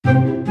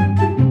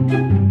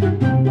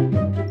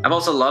I've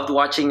also loved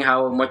watching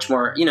how much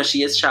more,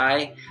 she is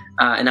shy,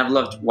 and I've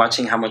loved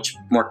watching how much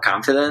more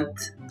confident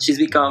she's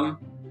become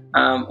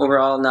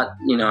overall, not,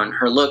 in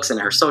her looks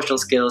and her social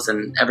skills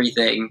and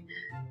everything.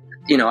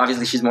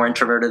 Obviously she's more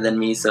introverted than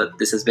me, so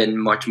this has been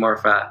much more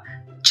of a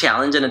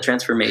challenge and a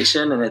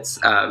transformation, and it's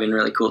been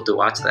really cool to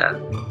watch that.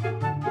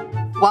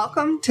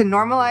 Welcome to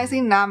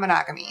Normalizing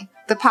Non-Monogamy,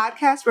 the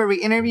podcast where we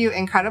interview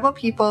incredible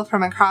people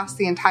from across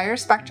the entire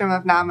spectrum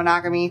of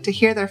non-monogamy to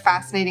hear their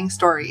fascinating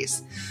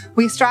stories.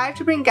 We strive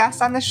to bring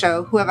guests on the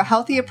show who have a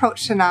healthy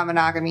approach to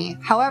non-monogamy.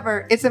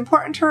 However, it's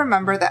important to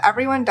remember that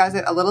everyone does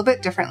it a little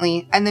bit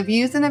differently, and the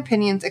views and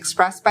opinions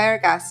expressed by our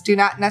guests do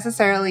not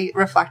necessarily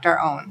reflect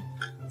our own.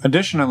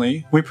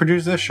 Additionally, we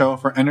produce this show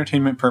for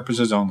entertainment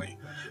purposes only.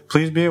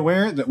 Please be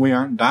aware that we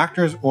aren't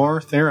doctors or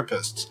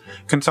therapists.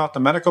 Consult a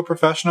medical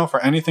professional for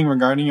anything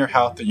regarding your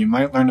health that you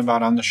might learn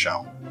about on the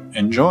show.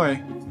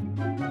 Enjoy!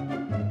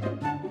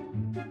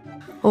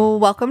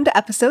 Welcome to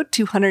episode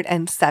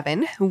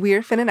 207.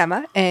 We're Finn and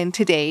Emma, and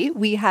today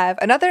we have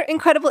another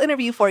incredible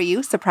interview for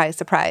you. Surprise,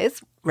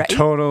 surprise, right?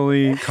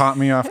 Totally caught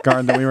me off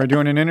guard that we were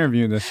doing an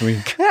interview this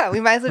week. Yeah, we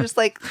might as well just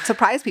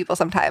surprise people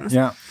sometimes.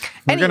 Yeah.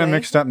 We're going to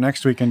mix it up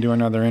next week and do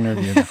another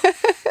interview.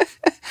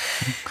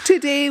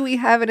 Today, we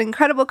have an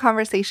incredible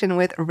conversation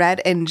with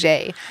Red and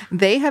Jay.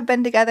 They have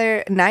been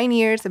together 9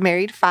 years,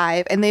 married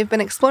 5, and they've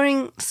been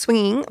exploring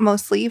swinging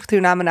mostly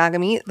through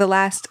non-monogamy the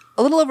last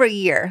a little over a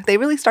year. They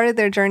really started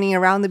their journey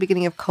around the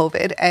beginning of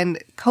COVID,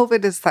 and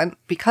COVID is,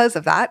 because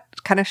of that,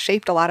 kind of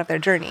shaped a lot of their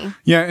journey.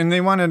 Yeah, and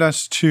they wanted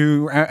us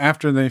to,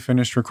 after they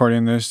finished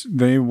recording this,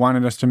 they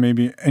wanted us to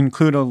maybe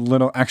include a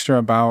little extra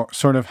about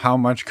sort of how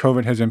much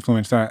COVID has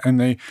influenced that.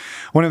 And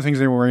one of the things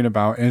they were worried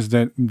about is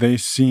that they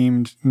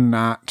seemed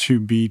not to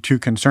be too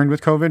concerned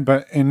with COVID,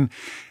 but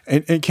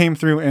it came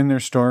through in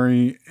their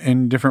story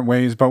in different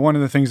ways. But one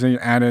of the things they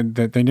added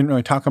that they didn't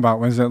really talk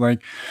about was that,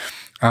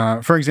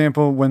 for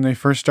example, when they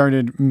first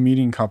started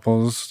meeting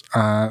couples,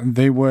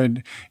 they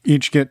would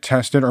each get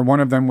tested, or one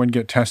of them would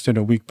get tested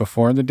a week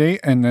before the date,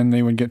 and then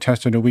they would get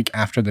tested a week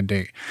after the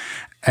date.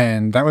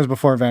 And that was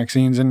before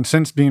vaccines. And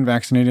since being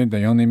vaccinated,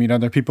 they only meet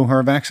other people who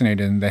are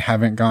vaccinated, and they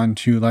haven't gone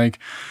to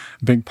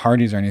big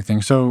parties or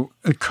anything. So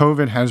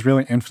COVID has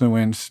really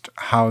influenced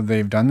how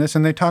they've done this.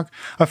 And they talk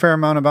a fair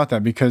amount about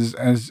that because,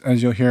 as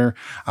you'll hear,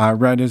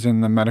 Red is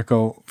in the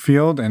medical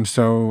field. And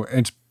so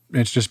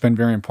it's just been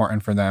very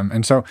important for them.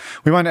 And so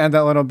we want to add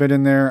that little bit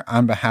in there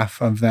on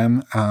behalf of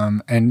them.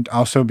 And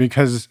also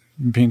because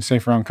being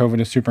safe around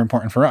COVID is super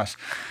important for us.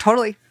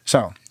 Totally.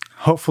 So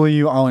hopefully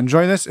you all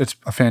enjoy this. It's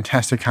a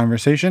fantastic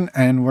conversation,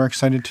 and we're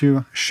excited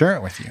to share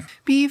it with you.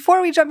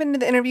 Before we jump into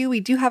the interview, we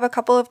do have a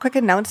couple of quick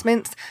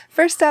announcements.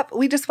 First up,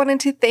 we just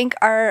wanted to thank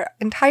our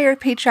entire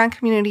Patreon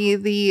community.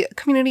 The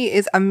community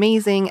is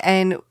amazing,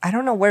 and I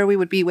don't know where we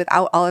would be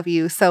without all of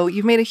you. So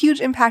you've made a huge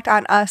impact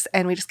on us,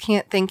 and we just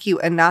can't thank you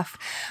enough.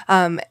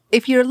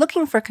 If you're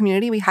looking for a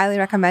community, we highly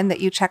recommend that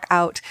you check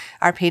out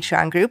our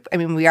Patreon group. I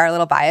mean, we are a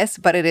little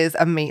biased, but it is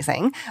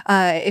amazing.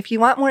 If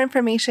you want more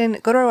information,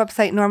 go to our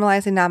website,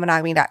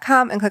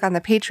 normalizingnonmonogamy.com, and click on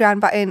the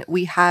Patreon button.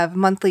 We have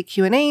monthly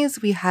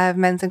Q&As, we have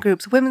men's and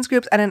groups, women's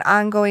groups, and an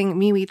ongoing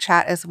MeWe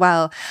chat as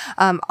well.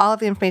 All of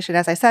the information,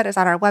 as I said, is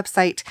on our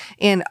website,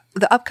 and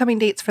the upcoming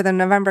dates for the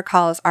November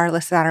calls are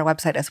listed on our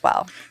website as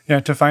well. Yeah,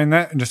 to find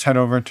that, just head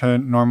over to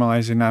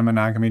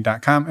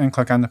normalizingnonmonogamy.com and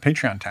click on the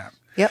Patreon tab.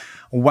 Yep.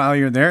 While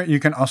you're there, you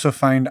can also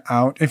find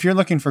out, if you're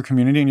looking for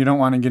community and you don't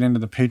want to get into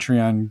the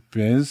Patreon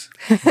biz,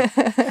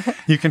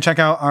 you can check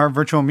out our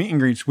virtual meet and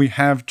greets. We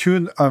have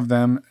 2 of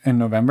them in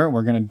November.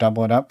 We're going to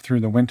double it up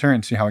through the winter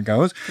and see how it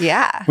goes.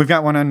 Yeah. We've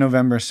got one on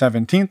November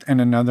 17th and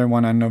another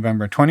one on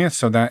November 20th.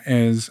 So that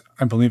is,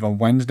 I believe, a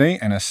Wednesday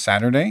and a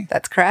Saturday.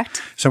 That's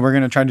correct. So we're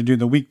going to try to do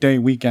the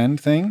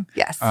weekend thing.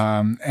 Yes.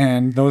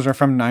 And those are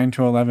from 9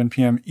 to 11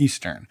 p.m.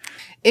 Eastern.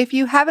 If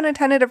you haven't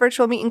attended a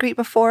virtual meet and greet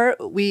before,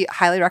 we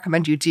highly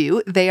recommend you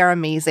do. They are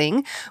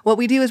amazing. What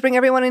we do is bring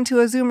everyone into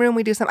a Zoom room.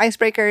 We do some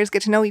icebreakers,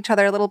 get to know each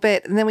other a little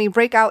bit, and then we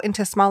break out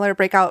into smaller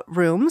breakout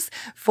rooms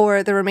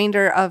for the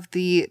remainder of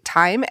the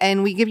time.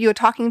 And we give you a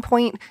talking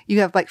point. You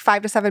have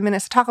 5 to 7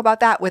 minutes to talk about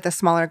that with a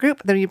smaller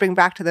group. Then you bring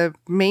back to the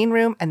main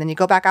room, and then you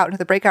go back out into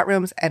the breakout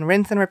rooms and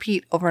rinse and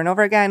repeat over and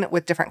over again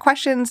with different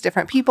questions,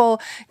 different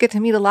people. Get to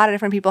meet a lot of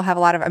different people, have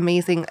a lot of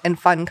amazing and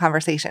fun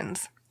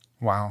conversations.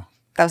 Wow.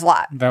 That was a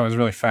lot. That was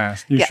really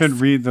fast. You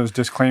should read those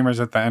disclaimers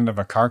at the end of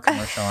a car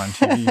commercial on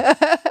TV.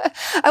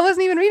 I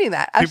wasn't even reading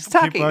that. I was just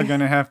talking. People are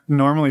going to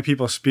normally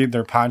people speed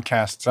their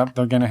podcasts up.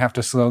 They're going to have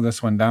to slow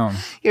this one down.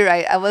 You're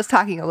right. I was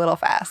talking a little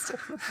fast.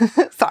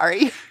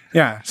 Sorry.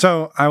 Yeah.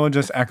 So I will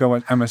just echo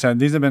what Emma said.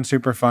 These have been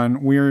super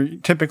fun. We're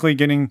typically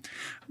getting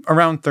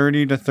around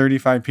 30 to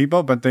 35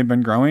 people, but they've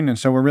been growing. And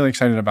so we're really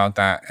excited about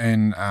that.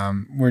 And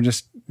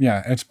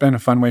it's been a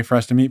fun way for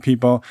us to meet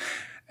people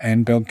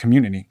and build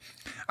community.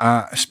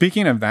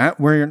 Speaking of that,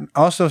 we're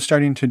also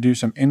starting to do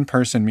some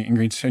in-person meet and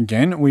greets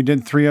again. We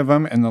did 3 of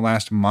them in the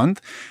last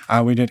month.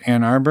 We did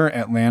Ann Arbor,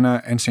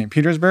 Atlanta, and St.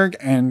 Petersburg.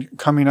 And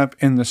coming up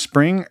in the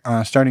spring,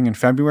 starting in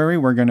February,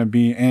 we're going to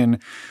be in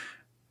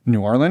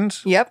New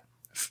Orleans. Yep.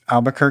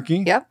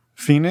 Albuquerque. Yep.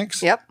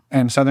 Phoenix. Yep.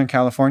 and Southern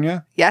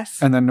California, Yes.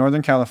 and then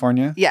Northern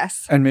California,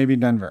 Yes. and maybe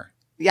Denver.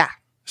 Yeah.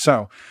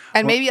 So,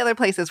 And maybe other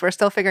places. We're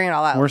still figuring it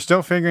all out. we're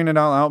still figuring it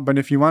all out, but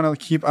if you want to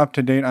keep up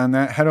to date on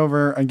that, head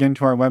over again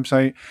to our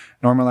website,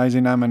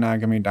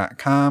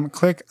 normalizingnonmonogamy.com.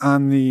 Click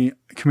on the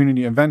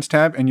community events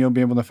tab, and you'll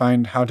be able to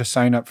find how to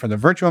sign up for the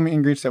virtual meet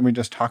and greets that we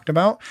just talked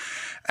about,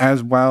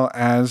 as well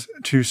as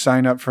to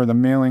sign up for the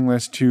mailing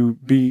list to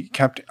be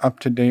kept up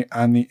to date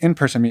on the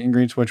in-person meet and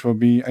greets, which will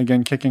be,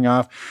 again, kicking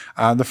off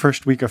the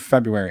first week of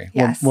February.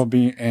 Yes. We'll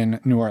be in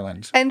New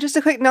Orleans. And just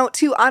a quick note,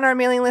 too, on our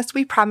mailing list,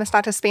 we promise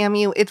not to spam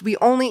you. We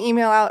only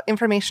email out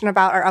information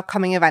about our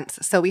upcoming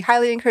events. So we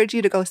highly encourage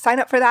you to go sign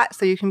up for that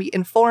so you can be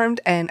informed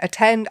and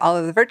attend all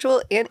of the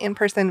virtual and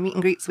in-person meet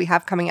and greets we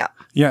have coming up.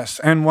 Yes.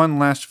 And one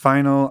last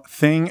final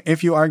thing.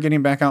 If you are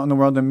getting back out in the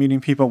world and meeting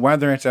people,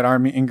 whether it's at our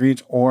meet and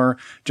greets or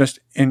just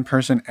in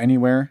person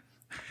anywhere,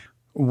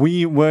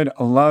 we would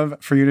love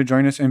for you to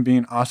join us in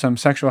being awesome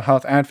sexual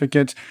health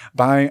advocates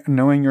by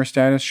knowing your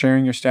status,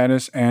 sharing your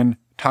status, and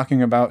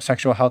talking about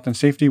sexual health and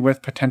safety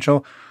with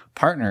potential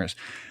partners.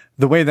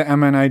 The way that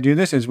Emma and I do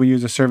this is we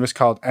use a service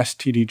called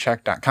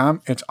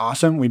stdcheck.com. It's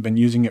awesome. We've been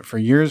using it for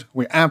years.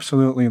 We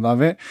absolutely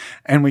love it,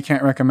 and we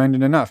can't recommend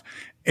it enough.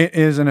 It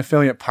is an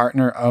affiliate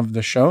partner of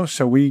the show,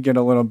 so we get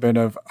a little bit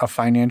of a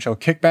financial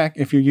kickback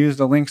if you use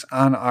the links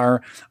on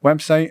our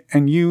website,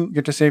 and you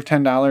get to save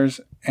 $10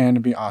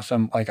 and be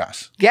awesome like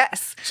us.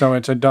 Yes. So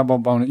it's a double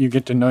bonus. You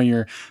get to know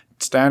your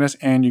status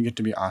and you get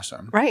to be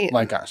awesome. Right.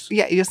 Like us.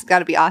 Yeah, you just got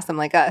to be awesome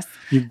like us.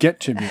 You get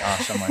to be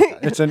awesome like us.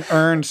 It's an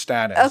earned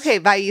status. Okay,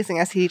 by using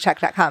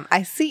stdcheck.com.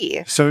 I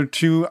see. So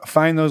to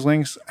find those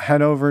links,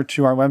 head over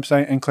to our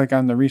website and click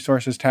on the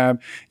resources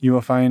tab. You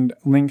will find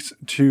links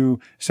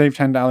to save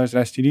 $10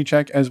 at STD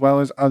Check, as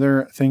well as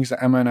other things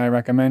that Emma and I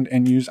recommend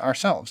and use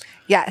ourselves.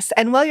 Yes.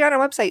 And while you're on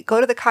our website,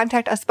 go to the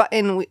Contact Us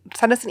button.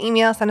 Send us an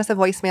email, send us a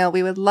voicemail.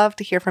 We would love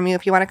to hear from you.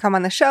 If you want to come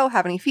on the show,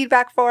 have any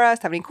feedback for us,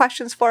 have any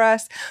questions for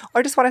us,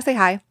 or just want to say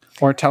hi.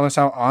 Or tell us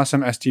how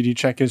awesome STD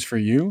Check is for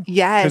you.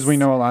 Yes. Because we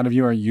know a lot of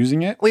you are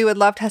using it. We would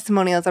love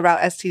testimonials about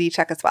STD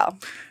Check as well.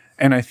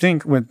 And I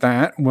think with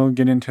that, we'll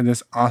get into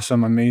this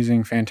awesome,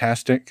 amazing,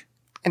 fantastic,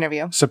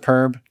 Interview.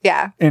 superb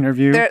Yeah.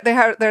 interview.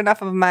 They're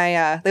enough of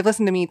my, they've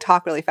listened to me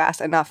talk really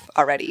fast enough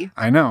already.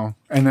 I know.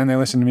 And then they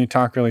listen to me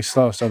talk really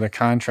slow, so the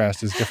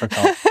contrast is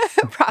difficult.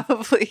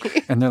 Probably.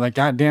 And they're like,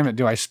 God damn it,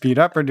 do I speed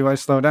up or do I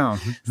slow down?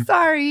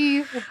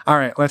 Sorry. All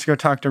right, let's go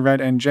talk to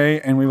Red and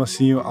Jay, and we will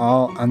see you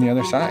all on the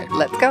other side.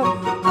 Let's go.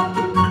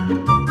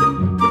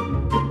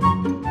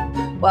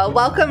 Well,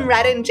 welcome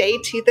Red and Jay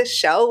to the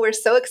show. We're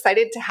so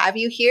excited to have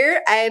you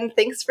here, and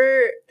thanks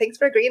for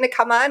agreeing to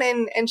come on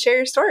and share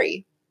your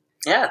story.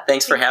 Yeah,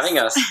 thanks for having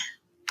us.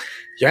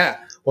 Yeah,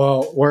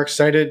 well, we're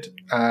excited.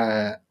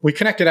 We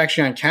connected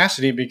actually on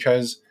Cassidy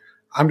because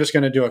I'm just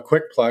going to do a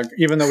quick plug,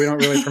 even though we don't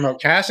really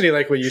promote Cassidy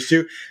like we used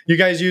to. You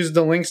guys use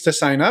the links to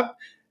sign up,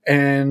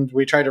 and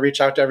we try to reach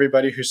out to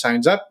everybody who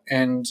signs up,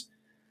 and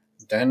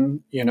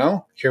then,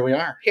 here we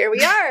are. Here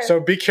we are. So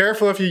be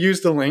careful if you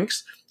use the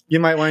links. You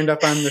might wind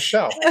up on the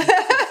show.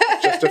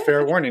 Just a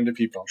fair warning to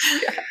people.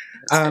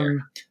 Yeah.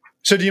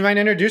 So do you mind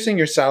introducing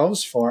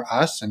yourselves for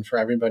us and for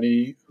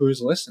everybody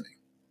who's listening?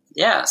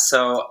 Yeah,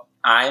 so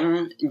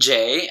I'm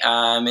Jay.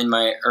 I'm in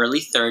my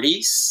early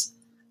 30s.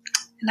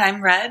 And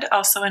I'm Red,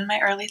 also in my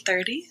early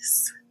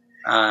 30s.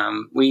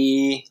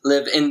 We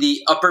live in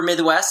the upper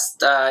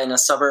Midwest, in a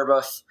suburb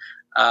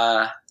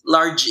of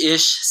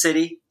large-ish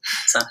city.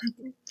 So.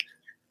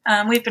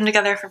 We've been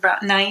together for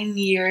about 9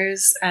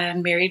 years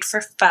and married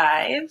for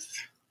 5.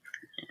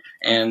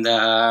 And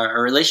a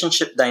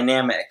relationship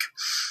dynamic.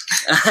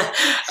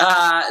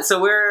 So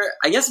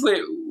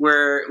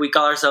we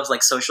call ourselves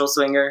like social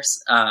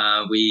swingers.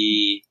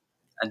 We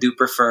do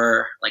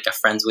prefer like a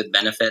friends with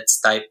benefits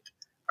type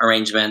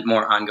arrangement,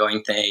 more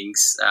ongoing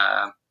things.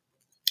 At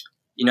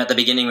the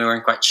beginning we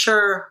weren't quite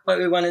sure what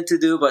we wanted to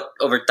do, but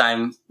over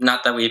time,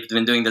 not that we've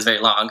been doing this very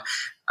long,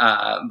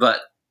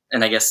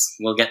 and I guess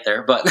we'll get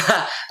there, but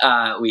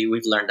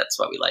we've learned that's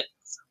what we like.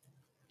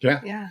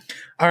 Yeah.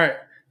 All right.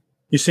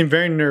 You seem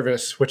very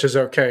nervous, which is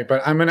okay,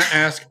 but I'm going to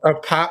ask a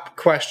pop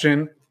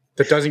question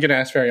that doesn't get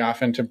asked very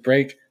often to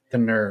break the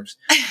nerves.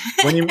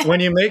 When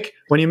you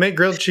make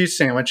grilled cheese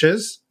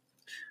sandwiches,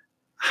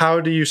 how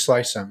do you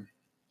slice them?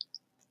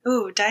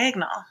 Ooh,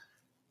 diagonal.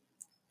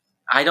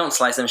 I don't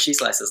slice them; she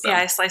slices them. Yeah,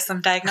 I slice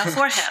them diagonal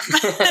for him.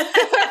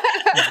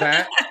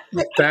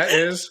 That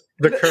is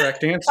the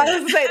correct answer. I was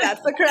going to say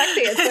that's the correct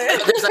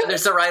answer.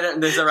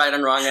 there's a right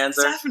and wrong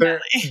answer. Definitely.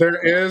 There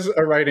is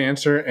a right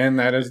answer, and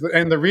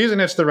the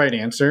reason it's the right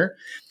answer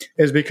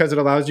is because it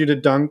allows you to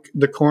dunk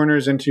the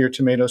corners into your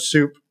tomato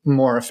soup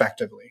more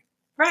effectively.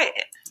 Right.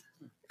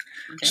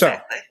 So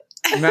Exactly.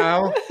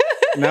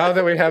 now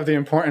that we have the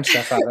important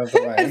stuff out of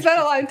the way. It's been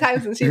a long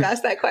time since you've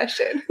asked that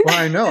question. Well,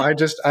 I know.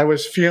 I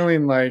was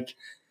feeling like,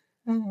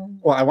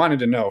 well, I wanted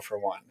to know for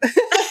one.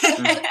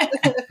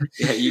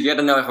 Yeah, you got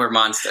to know if we're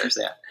monsters.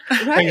 Yeah.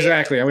 Right.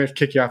 Exactly. I'm going to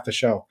kick you off the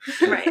show.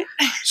 Right.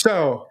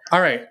 So,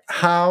 all right.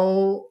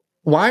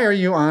 Why are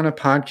you on a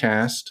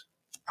podcast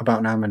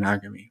about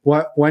non-monogamy?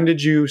 When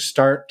did you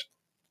start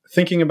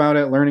thinking about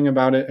it, learning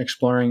about it,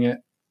 exploring it?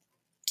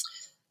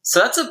 So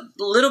that's a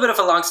little bit of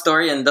a long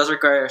story and does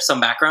require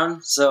some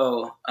background.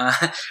 So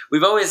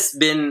we've always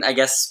been, I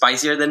guess,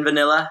 spicier than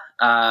vanilla.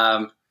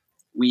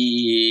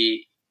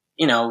 We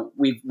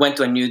went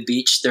to a nude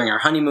beach during our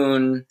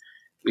honeymoon.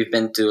 We've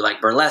been to like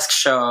burlesque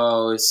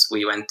shows.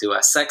 We went to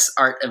a sex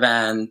art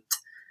event.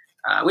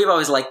 We've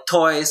always liked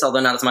toys,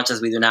 although not as much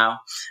as we do now.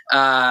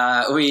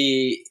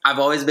 I've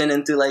always been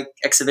into like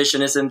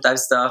exhibitionism type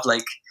stuff.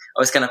 Like I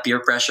was kind of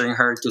peer pressuring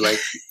her to like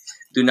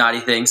do naughty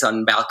things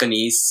on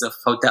balconies of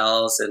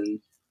hotels and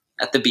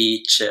at the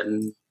beach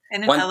and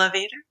in an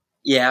elevator.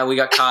 Yeah, we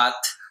got caught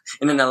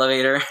in an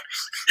elevator.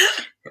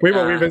 We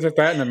will revisit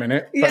that in a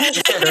minute.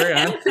 But carry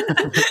on.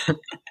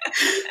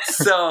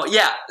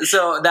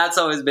 So that's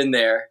always been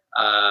there.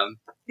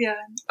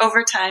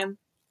 Over time,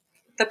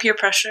 the peer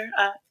pressure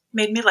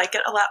made me like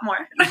it a lot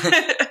more.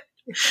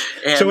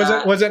 And, so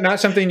was it not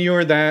something you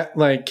were that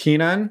like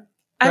keen on?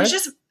 I'm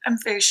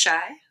very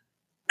shy.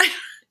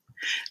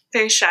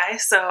 Very shy,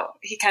 so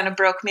he kind of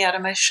broke me out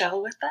of my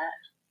shell with that.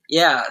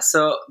 Yeah,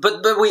 so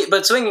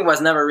but swinging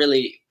was never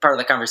really part of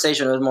the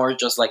conversation. It was more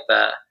just like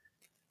the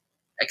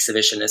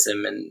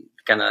exhibitionism and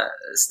kind of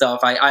stuff.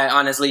 I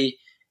honestly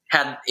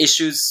had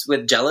issues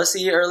with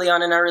jealousy early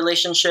on in our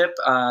relationship.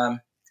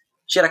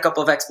 She had a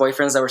couple of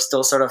ex-boyfriends that were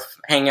still sort of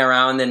hanging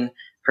around in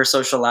her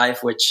social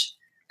life, which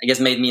I guess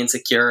made me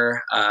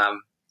insecure.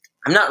 I'm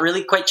not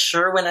really quite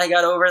sure when I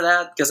got over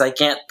that because I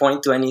can't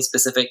point to any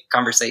specific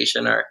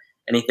conversation or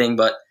anything,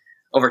 but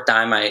over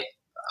time I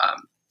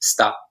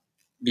stopped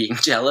being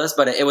jealous.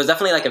 But it was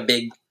definitely like a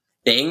big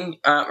thing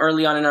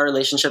early on in our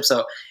relationship,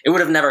 so it would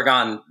have never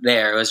gone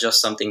there. It was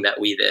just something that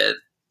we did.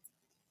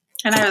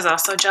 And I was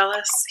also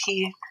jealous.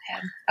 He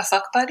had a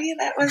fuck buddy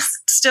that was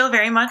still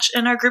very much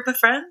in our group of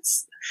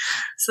friends,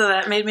 so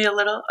that made me a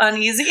little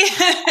uneasy.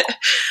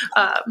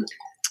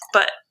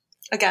 But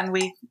again,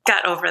 we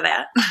got over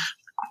that.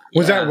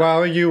 Was that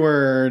while you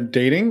were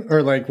dating,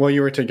 or like while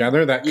you were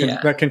together that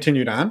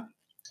continued on?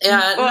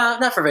 Yeah,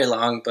 not for very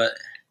long, but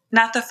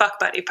not the fuck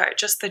buddy part,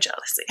 just the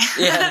jealousy.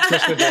 Yeah,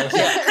 just the jealousy.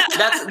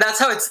 Yeah, that's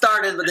how it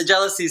started. But the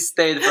jealousy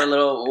stayed for a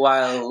little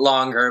while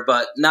longer.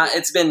 But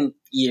it's been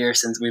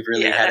years since we've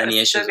really had any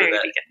issues with it.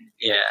 Beginning.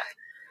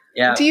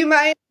 Yeah. Do you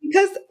mind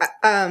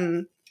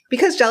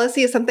because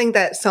jealousy is something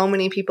that so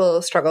many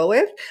people struggle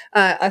with,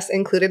 us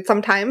included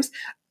sometimes.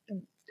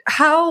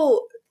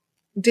 How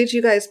did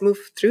you guys move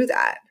through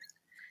that?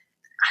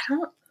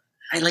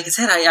 Like I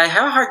said, I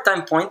have a hard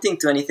time pointing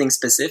to anything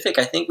specific.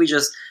 I think we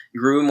just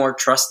grew more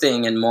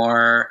trusting and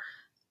more,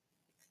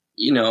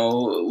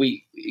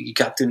 we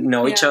got to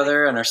know each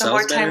other and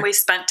ourselves better. The more time we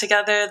spent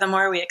together, the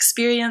more we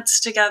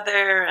experienced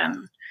together.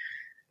 And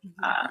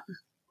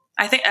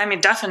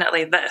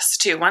definitely this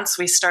too. Once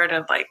we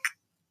started like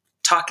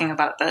talking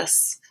about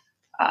this,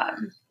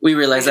 we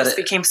realized that it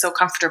became so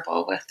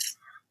comfortable with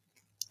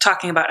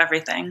talking about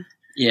everything.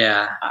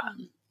 Yeah.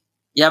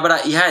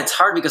 But it's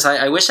hard because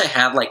I wish I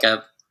had like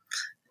a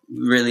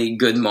really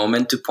good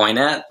moment to point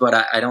at, but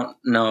I don't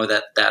know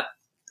that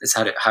is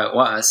how it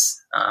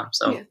was.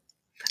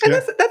 And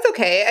that's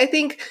okay. I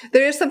think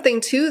there is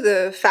something to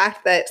the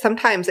fact that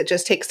sometimes it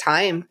just takes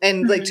time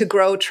and like to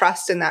grow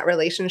trust in that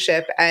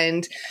relationship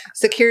and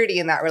security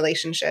in that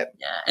relationship.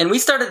 Yeah. And we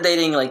started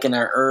dating like in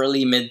our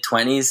early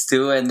mid-20s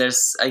too. And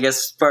there's, I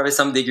guess, probably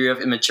some degree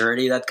of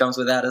immaturity that comes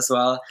with that as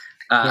well.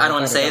 I don't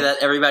want to say that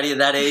everybody at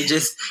that age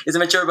is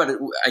immature, but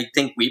I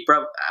think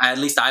at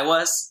least I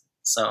was.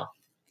 So.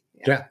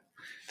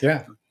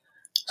 Yeah.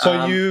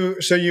 So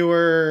you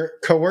were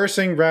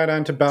coercing Brad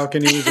onto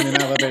balconies and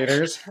in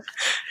elevators.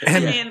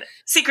 And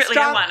secretly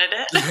I wanted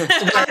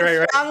it.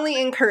 Right.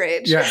 Strongly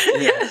encouraged. Yeah.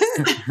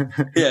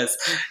 Yes.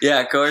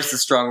 Yeah, coerce is a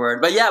strong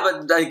word. But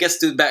I guess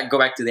to go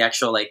back to the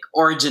actual like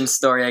origin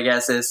story, I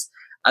guess, is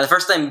the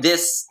first time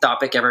this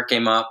topic ever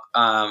came up,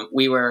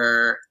 we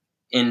were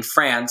in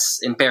France,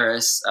 in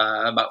Paris,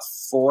 about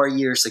 4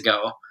 years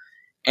ago.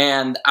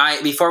 And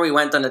before we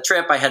went on the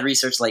trip, I had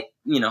researched like,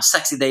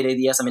 sexy date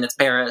ideas. I mean, it's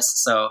Paris.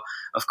 So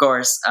of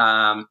course,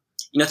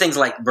 things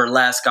like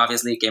burlesque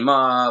obviously came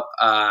up,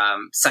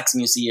 sex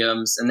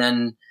museums. And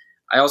then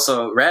I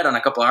also read on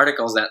a couple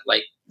articles that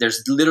like,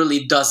 there's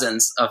literally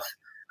dozens of,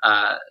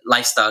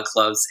 lifestyle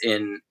clubs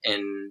in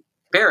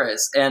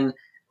Paris. And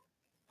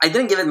I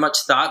didn't give it much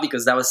thought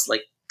because that was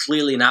like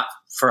clearly not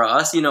for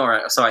us,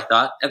 or so I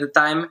thought at the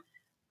time.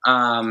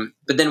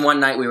 But then one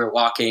night we were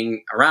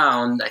walking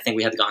around, I think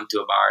we had gone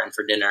to a bar and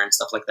for dinner and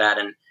stuff like that.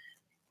 And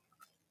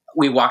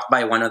we walked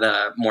by one of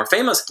the more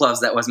famous clubs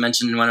that was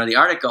mentioned in one of the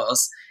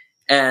articles.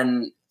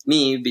 And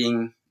me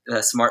being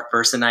the smart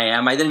person I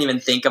am, I didn't even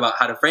think about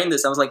how to frame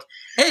this. I was like,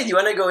 hey, do you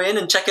want to go in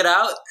and check it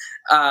out?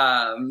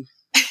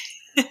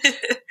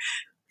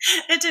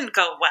 It didn't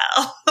go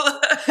well.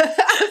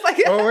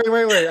 Oh,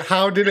 wait.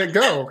 How did it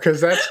go?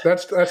 Because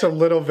that's a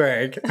little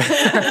vague.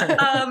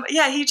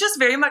 He just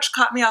very much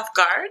caught me off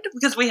guard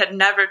because we had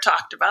never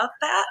talked about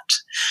that.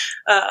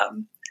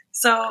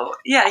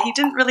 He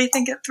didn't really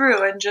think it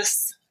through, and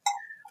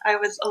I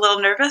was a little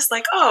nervous,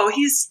 like, oh,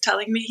 he's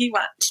telling me he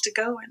wants to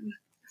go and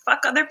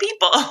fuck other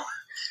people.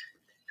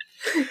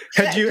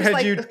 Had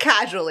you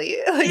casually,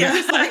 like,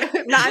 just like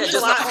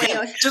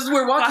nonchalantly, just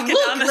we're walking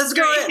down the let's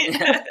street.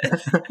 Go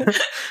in.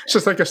 It's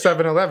just like a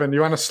 7-Eleven. You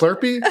want a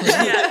Slurpee?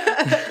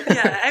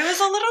 Yeah, I was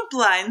a little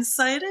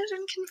blindsided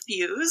and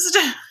confused.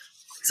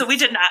 So we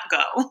did not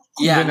go.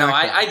 Yeah, no,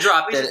 I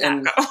dropped it.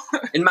 And go.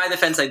 In my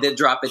defense, I did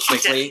drop it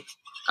quickly.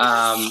 We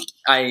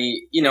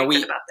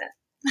about that.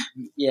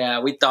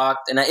 Yeah, we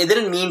talked, and I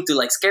didn't mean to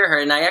like scare her,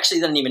 and I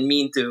actually didn't even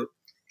mean to.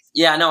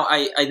 Yeah, no,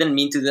 I didn't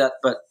mean to do that,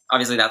 but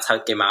obviously that's how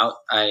it came out.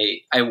 I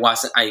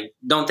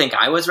don't think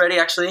I was ready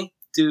actually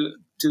to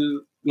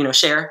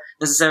share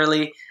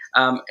necessarily.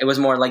 It was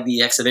more like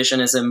the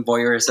exhibitionism,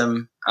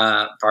 voyeurism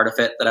part of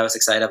it that I was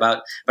excited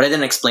about, but I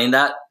didn't explain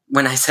that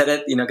when I said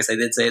it, because I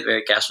did say it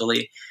very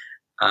casually.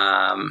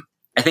 I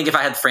think if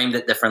I had framed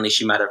it differently,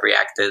 she might have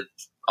reacted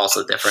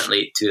also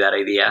differently to that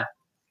idea.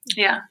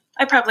 Yeah,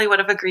 I probably would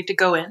have agreed to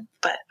go in,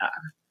 but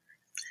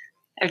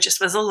it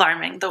just was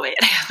alarming the way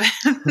it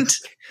happened.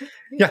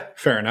 Yeah,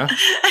 fair enough.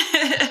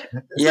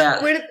 Yeah.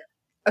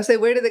 So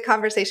where did the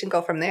conversation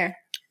go from there?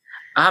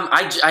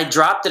 I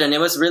dropped it, and it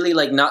was really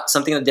like not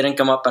something that didn't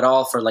come up at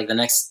all for like the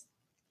next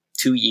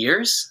 2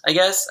 years, I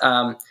guess.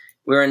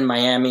 We were in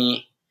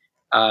Miami,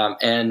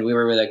 and we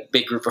were with a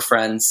big group of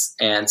friends,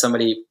 and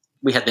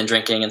we had been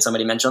drinking, and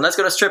somebody mentioned, let's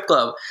go to a strip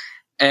club.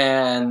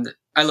 And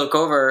I look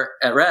over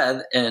at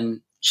Red,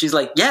 and she's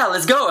like, yeah,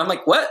 let's go. I'm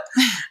like, what?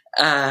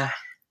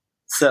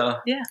 So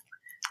yeah,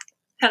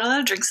 had a lot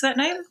of drinks that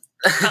night.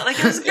 Felt like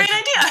it was a great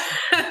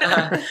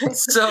idea.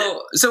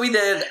 So we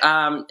did,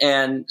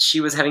 and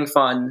she was having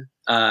fun,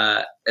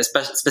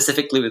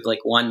 specifically with like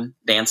one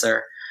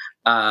dancer.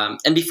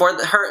 And before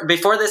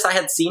this, I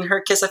had seen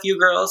her kiss a few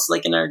girls,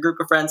 like in our group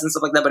of friends and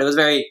stuff like that. But it was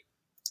very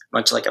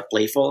much like a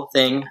playful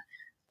thing.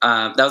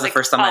 That was like the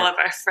first time all of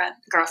our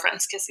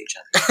girlfriends kiss each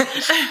other.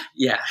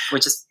 Yeah,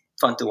 which is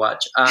fun to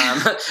watch.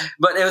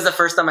 But it was the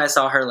first time I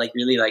saw her like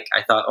really like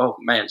I thought, oh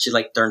man, she's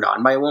like turned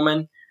on by a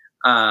woman.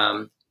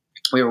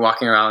 We were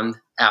walking around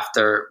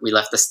after we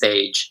left the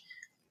stage,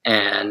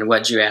 and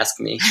what'd you ask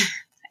me?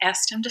 I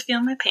asked him to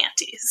feel my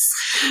panties.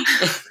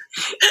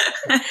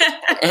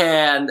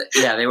 And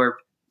yeah, they were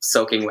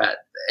soaking wet.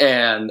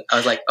 And I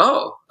was like,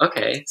 oh,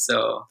 okay.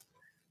 So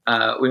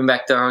we went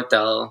back to our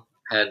hotel,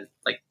 had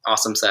like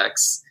awesome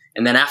sex.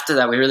 And then after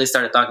that, we really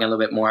started talking a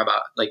little bit more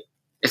about like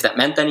if that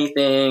meant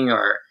anything,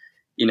 or,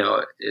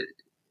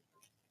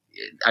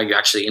 are you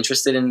actually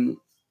interested in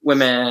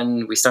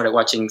women? We started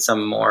watching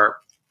some more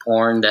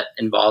porn that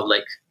involved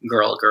like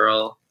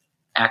girl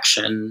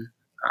action.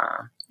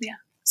 Yeah.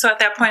 So at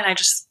that point, I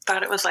just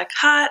thought it was like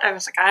hot. I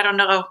was like, I don't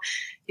know,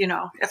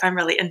 if I'm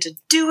really into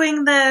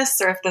doing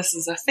this or if this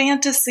is a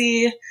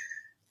fantasy,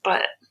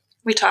 but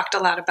we talked a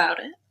lot about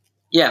it.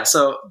 Yeah.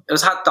 So it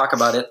was hot to talk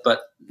about it,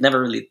 but never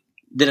really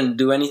didn't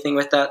do anything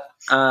with that.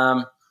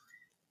 And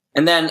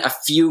then a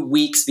few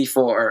weeks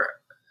before,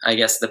 I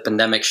guess the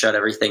pandemic shut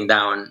everything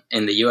down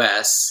in the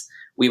US,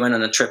 we went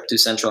on a trip to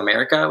Central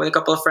America with a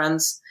couple of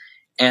friends.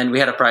 And we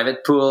had a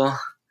private pool.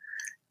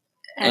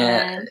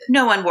 And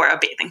no one wore a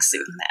bathing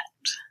suit in that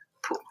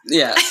pool.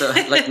 Yeah, so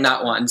like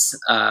not once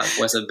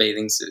was a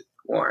bathing suit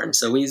worn.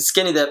 So we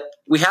skinny dipped.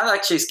 We had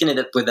actually skinny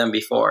dipped with them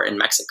before in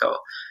Mexico,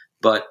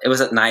 but it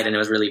was at night and it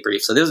was really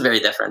brief. So this was very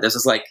different. This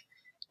was like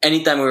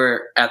anytime we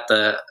were at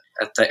the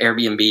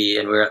Airbnb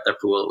and we were at the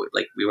pool,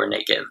 like we were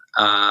naked.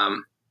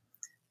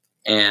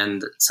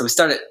 And so we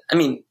started,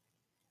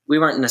 we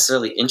weren't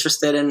necessarily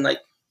interested in like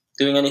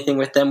doing anything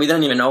with them. We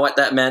didn't even know what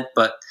that meant,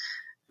 but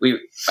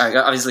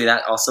obviously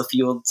that also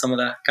fueled some of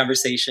the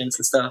conversations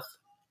and stuff.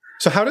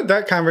 So how did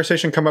that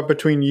conversation come up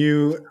between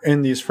you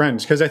and these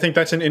friends? Because I think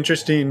that's an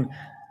interesting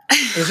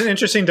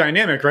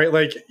dynamic, right?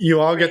 Like you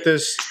all get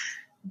this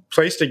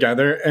place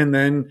together and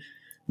then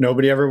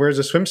nobody ever wears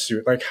a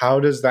swimsuit. Like how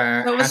does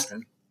that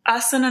happen?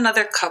 Us and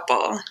another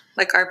couple,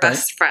 like our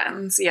best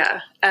friends.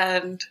 Yeah.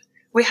 And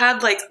we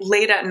had like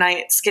late at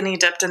night skinny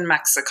dipped in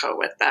Mexico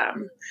with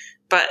them.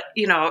 But,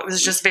 it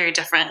was just very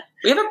different.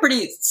 We have a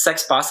pretty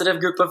sex positive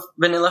group of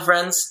vanilla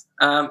friends.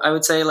 I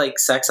would say like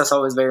sex has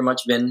always very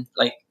much been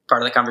like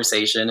part of the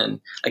conversation. And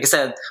like I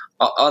said,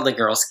 all the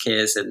girls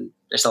kiss and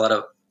there's a lot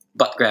of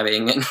butt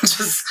grabbing and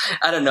just,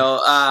 I don't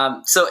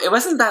know. So it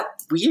wasn't that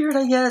weird,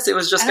 I guess. It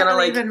was just kind of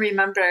like. I don't even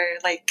remember.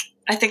 Like,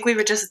 I think we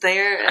were just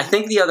there. I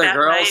think the other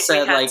girls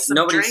said like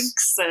nobody's.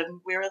 Drinks and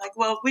we were like,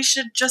 well, we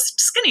should just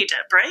skinny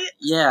dip, right?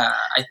 Yeah.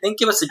 I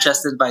think it was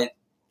suggested by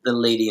the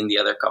lady and the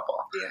other couple.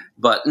 Yeah.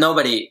 But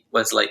nobody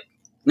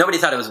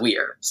thought it was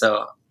weird.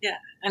 So yeah.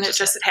 And it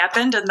just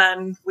happened. And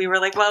then we were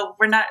like, well,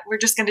 we're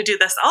just going to do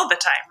this all the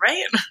time.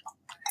 Right.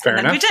 Fair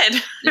enough. We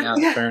did.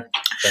 Yeah. Fair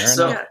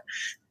so, enough.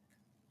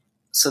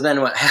 So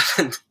then what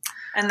happened?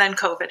 And then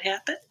COVID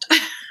happened.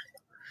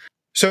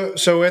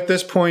 So at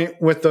this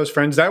point with those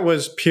friends, that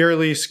was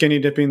purely skinny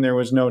dipping. There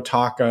was no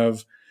talk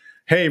of,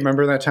 hey,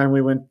 remember that time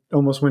we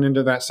almost went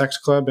into that sex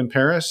club in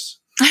Paris?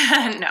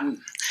 No,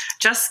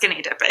 just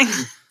skinny dipping.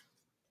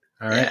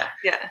 All right.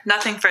 Yeah.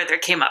 Nothing further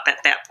came up at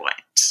that point.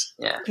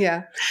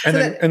 Yeah.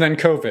 And then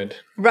COVID.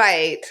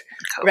 Right.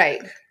 COVID.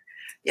 Right.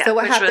 Yeah, so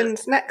what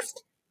happens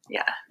next?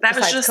 Yeah, that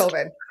was besides just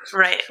COVID.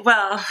 right.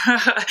 Well,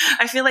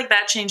 I feel like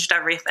that changed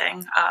everything.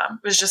 It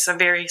was just a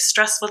very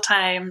stressful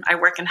time. I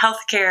work in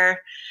healthcare,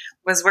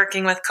 was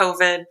working with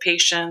COVID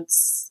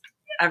patients.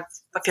 I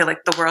feel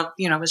like the world,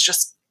 was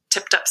just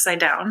tipped upside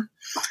down.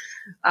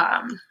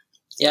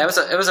 Yeah,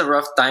 it was a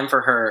rough time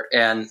for her,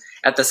 and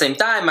at the same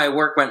time, my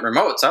work went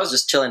remote, so I was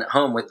just chilling at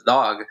home with the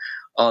dog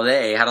all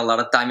day. Had a lot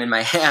of time in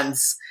my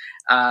hands,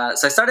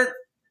 so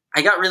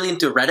I got really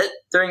into Reddit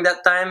during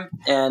that time,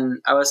 and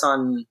I was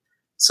on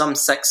some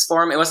sex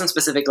forum. It wasn't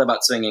specifically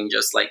about swinging,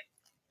 just like,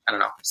 I don't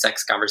know,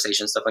 sex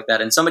conversation, stuff like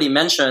that. And somebody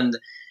mentioned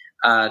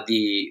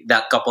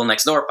That Couple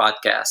Next Door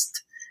podcast,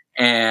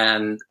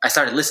 and I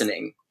started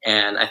listening,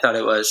 and I thought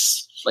it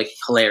was like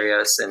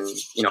hilarious and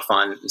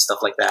fun and stuff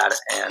like that.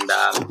 And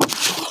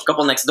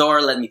Couple Next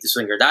Door led me to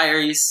Swinger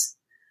Diaries.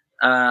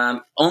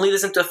 Only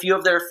listened to a few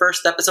of their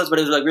first episodes, but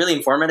it was like really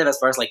informative as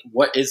far as like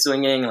what is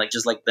swinging, like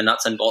just like the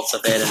nuts and bolts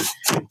of it,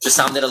 and just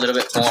sounded a little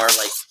bit more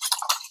like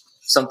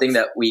something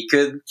that we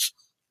could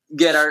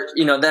get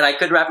that I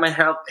could wrap my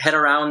head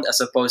around,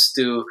 as opposed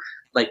to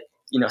like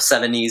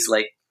 70s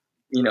like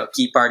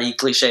key party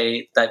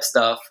cliche type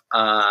stuff.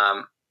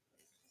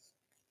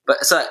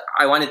 But so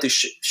I wanted to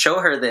show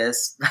her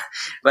this,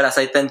 but as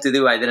I tend to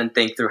do, I didn't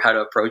think through how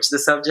to approach the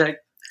subject.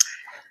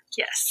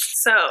 Yes.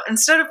 So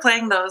instead of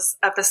playing those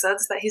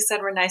episodes that he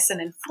said were nice and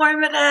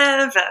informative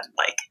and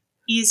like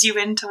ease you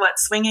into what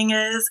swinging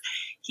is,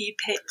 he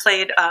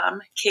played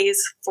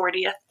Kay's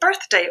 40th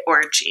birthday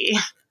orgy.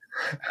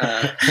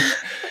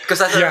 Because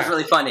I thought it was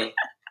really funny.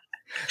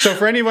 So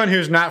for anyone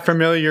who's not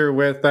familiar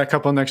with That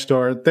Couple Next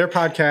Door, their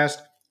podcast,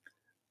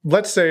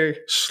 let's say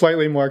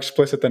slightly more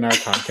explicit than our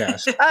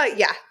podcast.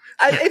 Yeah.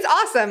 It's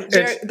awesome.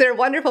 They're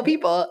wonderful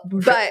people,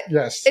 but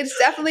yes, it's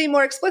definitely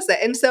more explicit.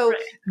 And so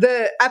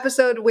the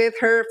episode with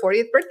her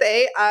 40th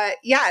birthday,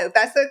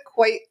 that's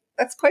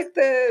quite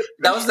the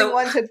interesting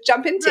one to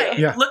jump into. Right.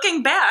 Yeah.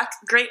 Looking back,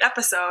 great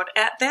episode.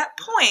 At that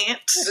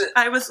point,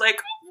 I was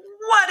like,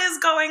 what is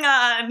going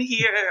on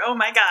here? Oh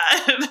my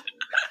God.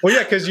 Well,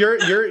 yeah, because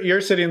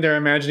you're sitting there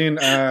imagining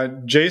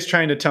Jay's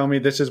trying to tell me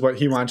this is what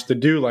he wants to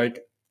do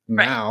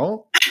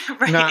now.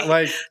 Right. Not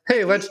like,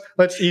 hey, let's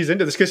ease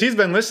into this, because he's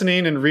been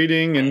listening and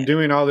reading and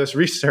doing all this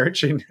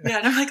research. And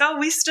I'm like, oh,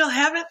 we still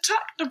haven't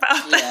talked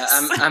about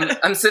this. Yeah,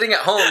 I'm sitting at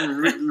home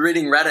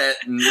reading Reddit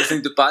and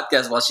listening to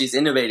podcasts while she's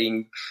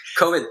innovating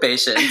COVID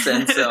patients,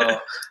 and so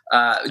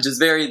just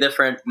very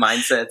different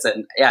mindsets.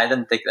 And I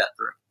didn't think that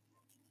through.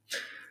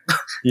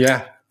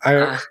 Yeah,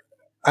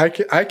 I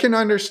can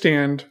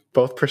understand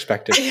both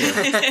perspectives here.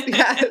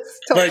 Yes,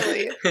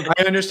 totally.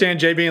 I understand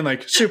Jay being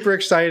like super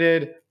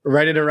excited,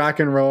 ready to rock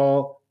and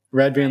roll.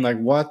 Red being like,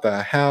 what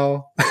the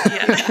hell?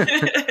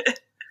 Yeah.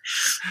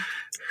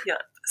 Yeah.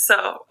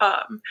 So,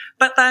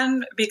 but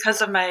then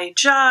because of my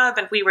job,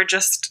 and we were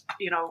just,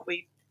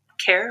 we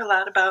care a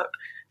lot about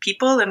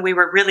people, and we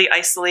were really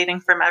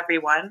isolating from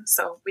everyone.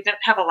 So we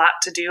didn't have a lot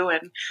to do,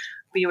 and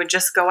we would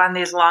just go on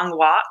these long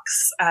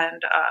walks.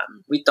 And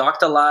we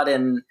talked a lot,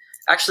 and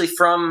actually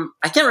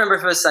I can't remember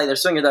if it was either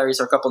Swinger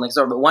Diaries or Couple Next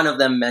Door, but one of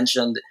them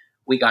mentioned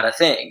We Got a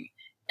Thing.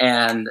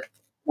 And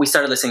we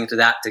started listening to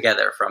that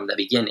together from the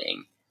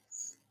beginning.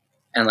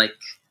 And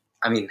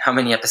how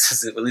many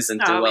episodes did we listen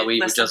to while we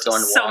would just go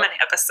and walk? So many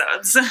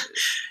episodes.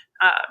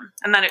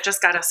 And then it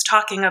just got us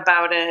talking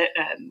about it,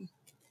 and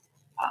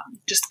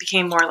just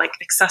became more like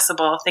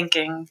accessible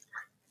thinking.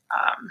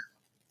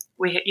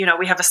 We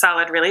have a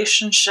solid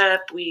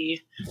relationship.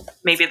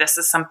 Maybe this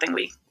is something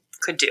we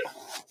could do.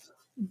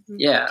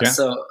 Yeah.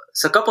 So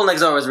Couple Next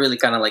Door was really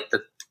kind of like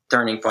the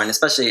turning point,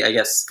 especially I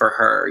guess for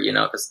her,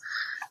 because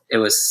it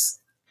was,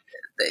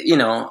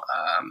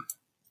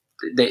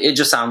 it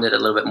just sounded a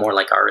little bit more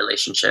like our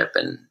relationship,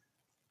 and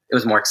it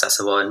was more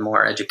accessible and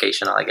more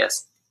educational, I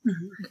guess.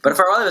 Mm-hmm. But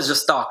for a while, it was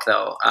just talk,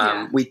 though.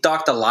 We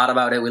talked a lot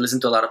about it. We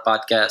listened to a lot of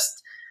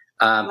podcasts.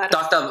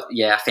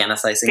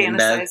 Fantasizing in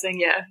bed.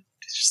 Yeah.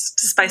 Just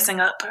spicing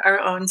up our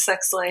own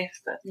sex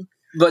life.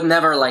 But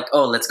never like,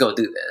 oh, let's go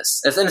do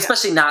this. And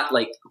especially not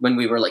like when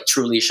we were like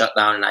truly shut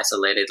down and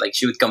isolated. Like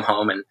she would come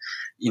home and,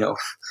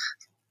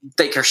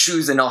 take her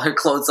shoes and all her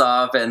clothes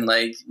off, and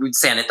like we'd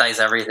sanitize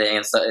everything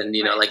and stuff. And,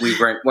 like we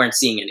weren't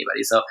seeing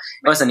anybody. So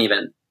it wasn't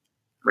even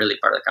really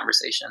part of the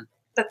conversation.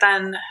 But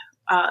then,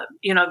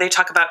 they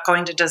talk about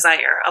going to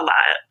Desire a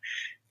lot.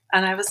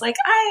 And I was like,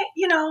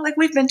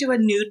 we've been to a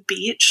nude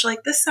beach.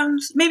 Like this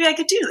sounds, maybe I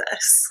could do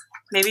this.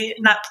 Maybe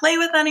not play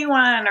with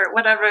anyone or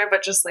whatever,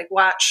 but just like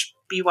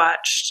be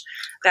watched.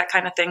 That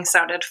kind of thing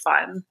sounded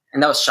fun.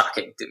 And that was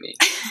shocking to me.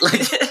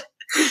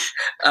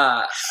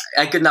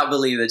 I could not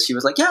believe that she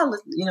was like, yeah,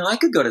 I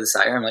could go to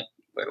Desire. I'm like,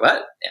 wait,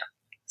 what? Yeah.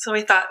 So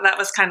we thought that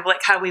was kind of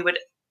like how we would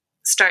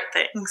start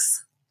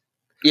things.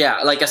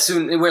 Yeah. Like as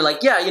soon we're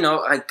like, yeah,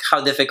 like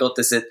how difficult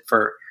is it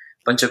for a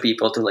bunch of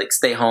people to like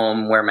stay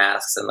home, wear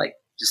masks, and like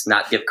just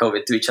not give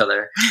COVID to each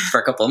other for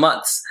a couple of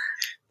months?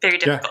 Very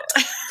difficult.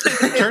 Yeah.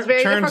 It's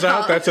very Turns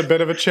out difficult. that's a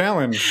bit of a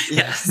challenge.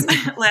 Yes.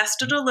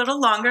 Lasted a little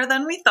longer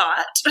than we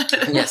thought.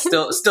 Yes,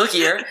 still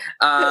here.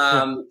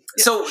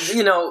 So,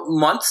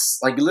 months,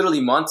 like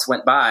literally months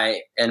went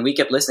by and we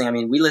kept listening. I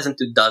mean, we listened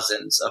to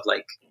dozens of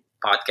like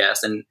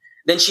podcasts, and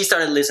then she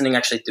started listening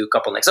actually to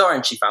Couple Next Door,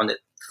 and she found it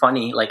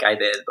funny like I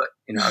did, but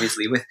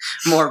obviously with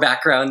more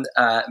background,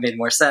 made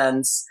more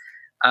sense.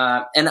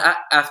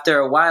 After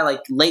a while,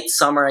 like late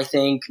summer, I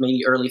think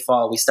maybe early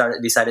fall, we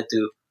decided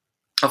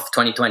of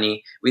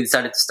 2020, we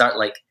decided to start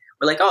we're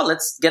like, oh,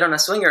 let's get on a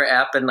swinger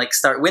app and like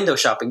start window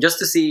shopping just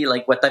to see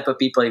like what type of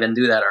people even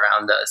do that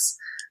around us.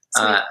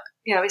 So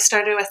we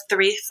started with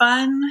 3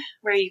 Fun,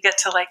 where you get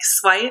to like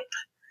swipe,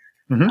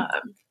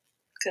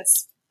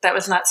 because that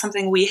was not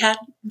something we had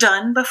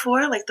done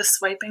before, like the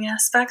swiping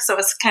aspect. So it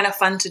was kind of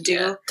fun to do.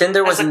 Yeah.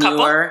 Tinder was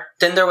newer.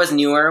 Tinder was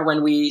newer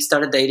when we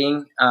started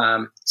dating.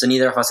 So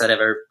neither of us had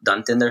ever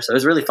done Tinder. So it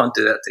was really fun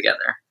to do that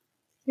together.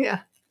 Yeah.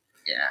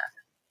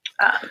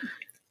 Yeah.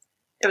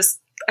 It was,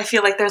 I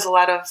feel like there's a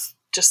lot of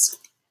just,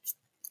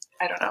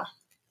 I don't know,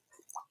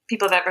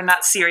 people that were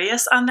not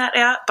serious on that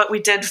app, but we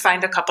did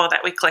find a couple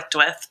that we clicked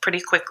with pretty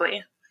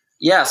quickly.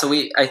 Yeah. So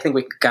I think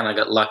we kind of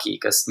got lucky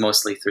because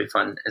mostly 3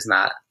 Fun is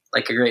not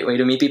like a great way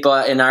to meet people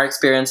in our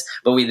experience,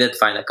 but we did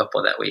find a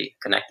couple that we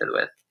connected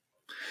with.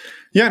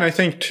 Yeah, and I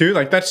think too,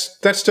 like that's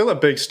still a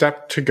big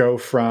step to go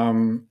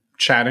from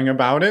chatting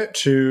about it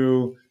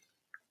to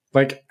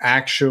like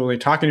actually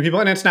talking to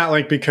people. And it's not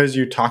like because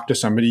you talk to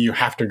somebody, you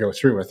have to go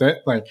through with it.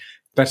 Like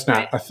that's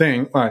not a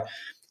thing. I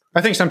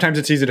think sometimes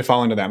it's easy to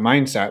fall into that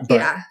mindset,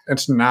 but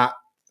it's not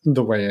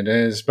the way it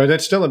is. But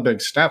it's still a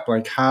big step.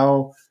 Like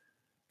how...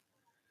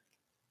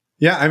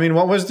 Yeah, I mean,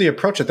 what was the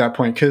approach at that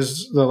point?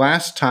 Because the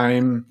last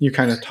time you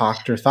kind of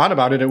talked or thought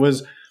about it, it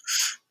was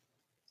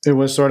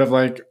sort of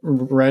like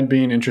Red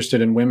being interested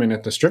in women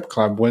at the strip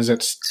club. Was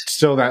it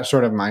still that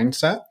sort of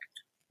mindset?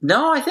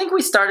 No, I think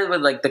we started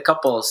with like the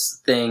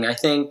couples thing. I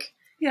think.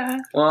 Yeah.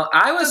 Well,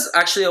 I was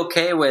actually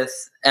okay with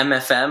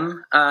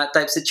MFM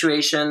type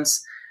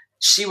situations.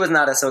 She was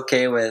not as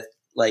okay with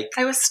like.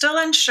 I was still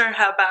unsure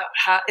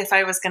if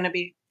I was going to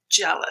be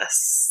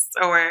jealous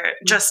or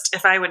just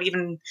if I would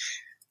even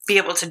be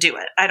able to do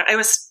it. I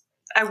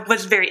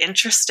was very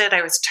interested.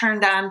 I was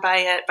turned on by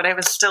it, but I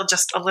was still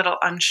just a little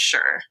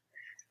unsure.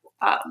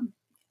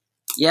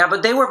 Yeah,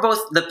 but they were both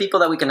the people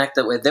that we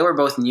connected with. They were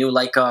both new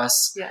like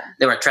us. Yeah,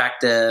 they were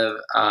attractive.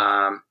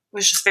 It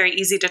was just very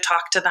easy to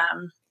talk to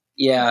them.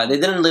 Yeah, they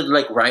didn't live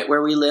like right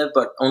where we live,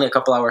 but only a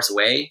couple hours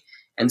away.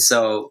 And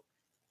so,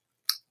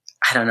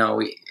 I don't know.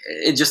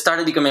 It just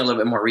started becoming a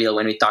little bit more real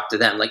when we talked to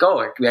them. Like,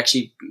 oh, we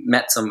actually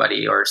met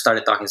somebody or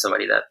started talking to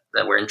somebody that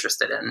we're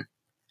interested in.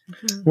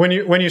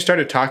 Mm-hmm. When you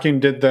started talking,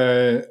 did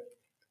the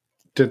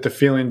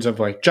feelings of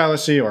like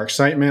jealousy or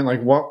excitement,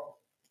 like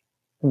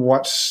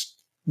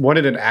what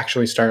did it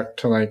actually start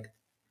to like,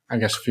 I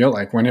guess, feel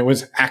like when it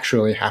was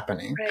actually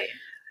happening? Right.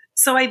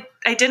 So I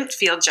didn't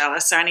feel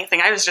jealous or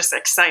anything. I was just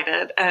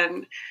excited.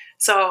 And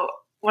so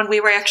when we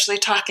were actually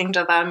talking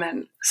to them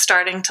and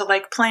starting to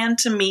like plan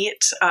to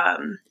meet,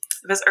 it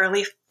was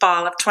early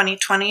fall of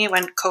 2020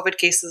 when COVID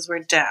cases were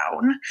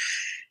down.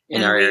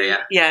 In our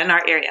area. Yeah, in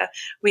our area.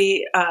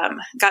 We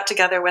got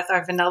together with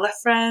our vanilla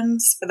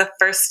friends for the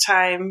first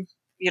time,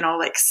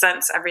 like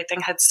since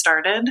everything had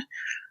started,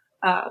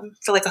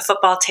 for like a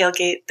football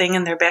tailgate thing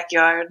in their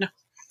backyard.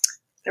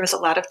 There was a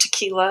lot of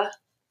tequila.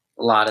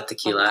 A lot of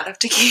tequila.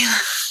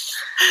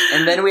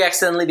 And then we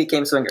accidentally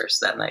became swingers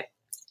that night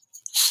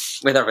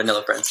with our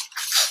vanilla friends.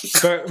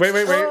 But wait.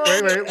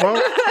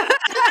 Whoa.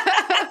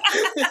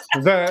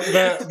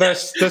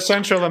 the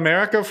Central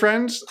America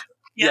friends?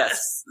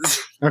 Yes.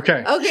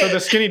 Okay. So the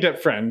skinny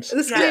dip friends.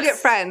 The skinny dip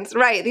friends.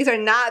 Right. These are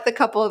not the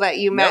couple that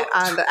you met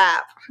on the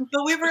app.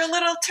 But we were a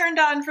little turned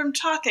on from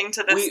talking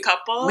to this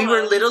couple. We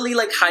were literally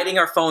like hiding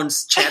our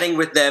phones, chatting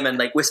with them and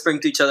like whispering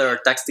to each other or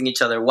texting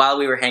each other while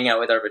we were hanging out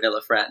with our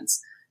vanilla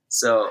friends.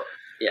 So,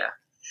 yeah.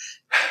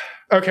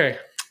 Okay.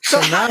 So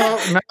now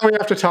we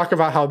have to talk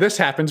about how this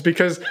happens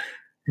because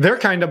they're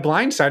kind of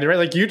blindsided, right?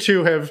 Like you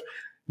two have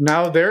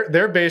now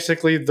they're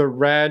basically the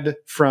Red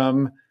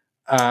from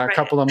a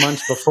couple of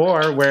months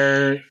before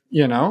where,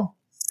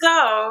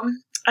 So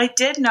I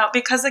did know,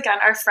 because again,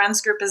 our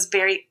friends group is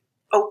very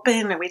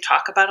open and we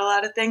talk about a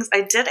lot of things.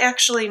 I did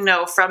actually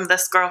know from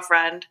this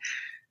girlfriend,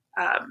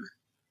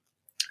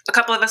 a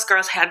couple of us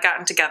girls had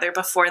gotten together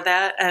before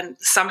that, and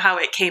somehow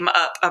it came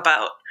up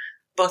about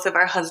both of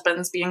our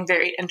husbands being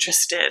very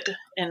interested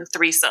in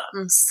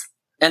threesomes.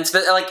 And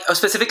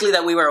specifically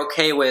that we were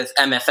okay with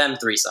MFM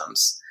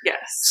threesomes.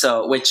 Yes.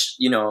 So, which,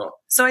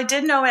 So I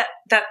did know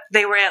that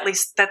they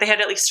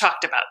had at least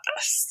talked about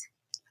this.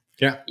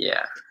 Yeah.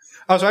 Yeah.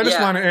 Oh, so I just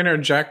want to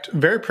interject.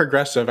 Very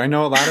progressive. I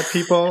know a lot of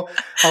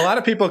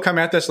people come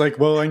at this like,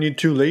 well, I need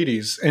 2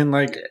 ladies. And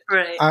like,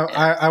 right.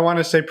 I want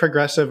to say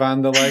progressive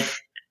on the like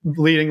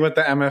leading with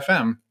the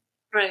MFM.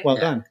 Right. Well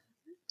done.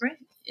 Right.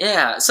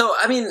 Yeah. So,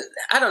 I mean,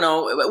 I don't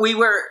know. We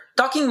were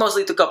talking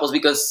mostly to couples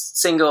because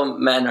single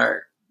men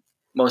are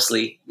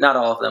mostly, not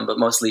all of them, but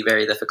mostly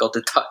very difficult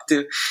to talk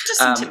to.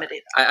 Just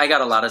intimidating. I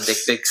got a lot of dick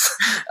pics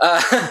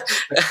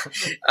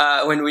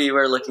when we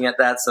were looking at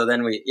that. So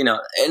then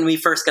and we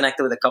first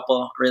connected with a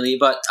couple, really.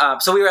 But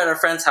so we were at our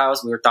friend's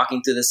house. We were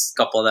talking to this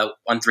couple that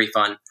won 3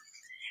 Fun,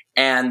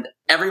 and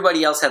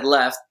everybody else had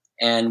left,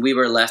 and we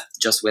were left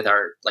just with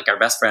our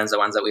best friends, the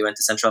ones that we went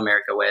to Central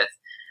America with.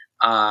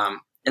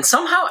 And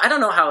somehow, I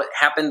don't know how it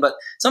happened, but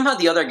somehow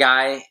the other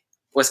guy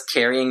was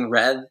carrying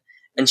Red,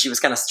 and she was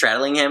kind of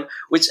straddling him,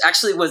 which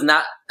actually was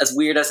not as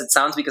weird as it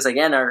sounds, because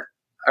again, our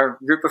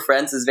group of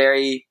friends is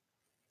very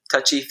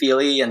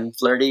touchy-feely and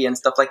flirty and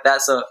stuff like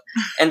that. So,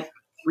 and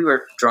we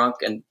were drunk,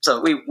 and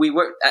so we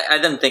were. I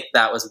didn't think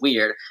that was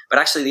weird, but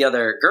actually, the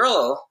other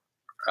girl,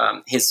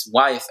 his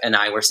wife, and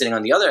I were sitting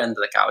on the other end of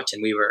the couch,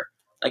 and we were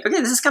like,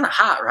 "Okay, this is kind of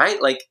hot,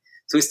 right?" Like,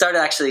 so we started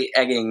actually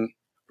egging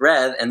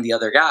Red and the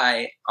other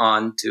guy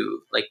on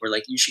to we're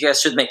like, you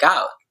guys should make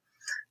out.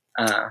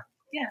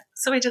 Yeah,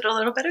 so we did a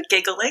little bit of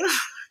giggling,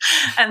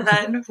 and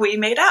then we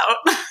made out.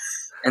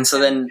 And so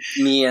then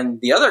me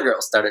and the other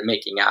girl started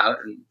making out,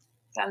 and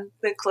then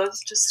the clothes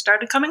just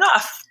started coming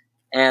off.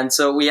 And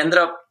so we ended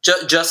up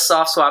just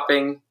soft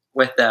swapping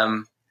with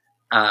them,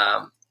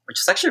 which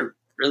is actually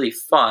really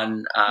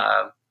fun.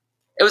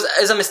 It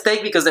was a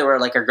mistake because they were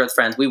our good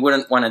friends. We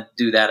wouldn't want to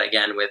do that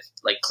again with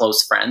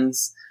close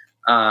friends.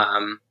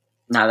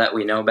 Now that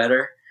we know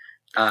better.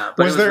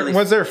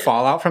 Was there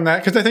fallout from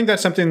that? Because I think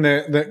that's something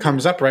that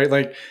comes up, right?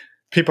 Like,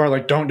 people are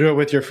like, don't do it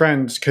with your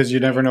friends because you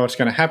never know what's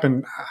going to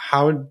happen.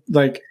 How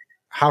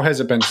has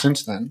it been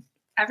since then?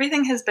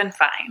 Everything has been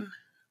fine.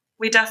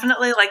 We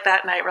definitely,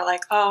 that night, we're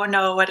like, oh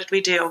no, what did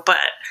we do? But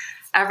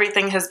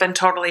everything has been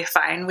totally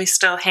fine. We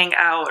still hang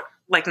out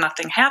like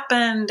nothing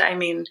happened. I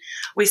mean,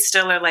 we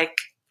still are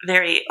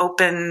very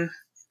open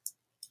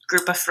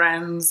group of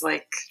friends.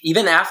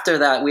 Even after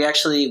that, we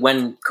actually,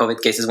 when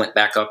COVID cases went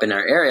back up in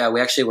our area,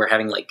 we actually were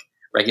having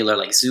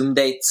regular Zoom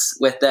dates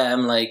with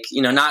them,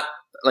 not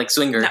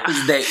swinger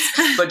dates,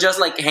 but just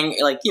hang,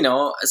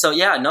 so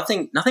yeah,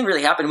 nothing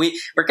really happened.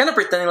 We're kind of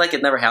pretending like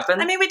it never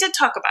happened. I mean, we did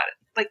talk about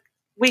it.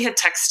 We had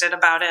texted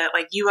about it,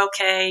 you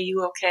okay?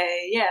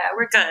 Yeah,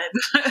 we're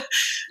good.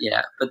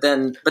 Yeah. But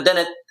then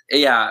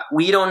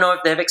we don't know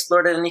if they've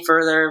explored it any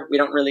further. We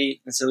don't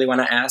really necessarily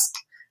want to ask.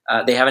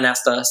 They haven't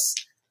asked us.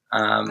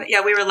 But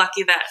yeah, we were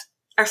lucky that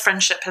our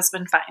friendship has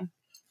been fine.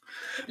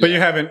 But you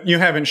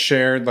haven't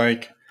shared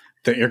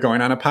that you're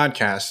going on a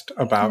podcast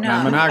about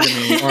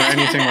non-monogamy or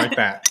anything like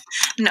that.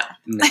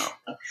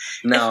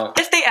 No.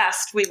 If they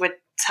asked, we would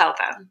tell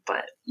them.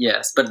 But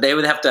yes, but they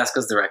would have to ask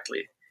us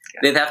directly. Yeah.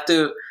 They'd have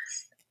to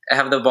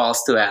have the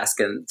balls to ask,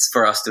 and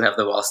for us to have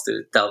the balls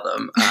to tell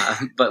them.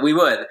 But we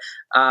would.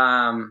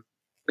 But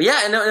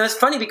yeah, and it was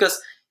funny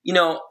because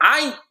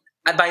I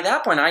by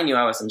that point I knew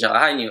I wasn't jealous.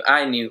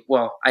 I knew.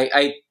 Well,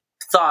 I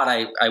thought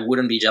I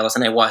wouldn't be jealous,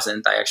 and I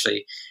wasn't. I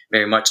actually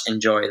very much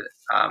enjoyed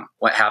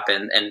what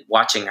happened and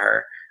watching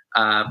her.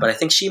 But I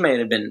think she may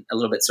have been a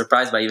little bit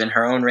surprised by even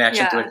her own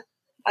reaction to it.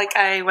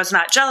 I was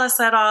not jealous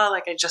at all.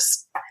 I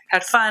just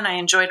had fun. I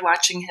enjoyed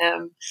watching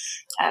him.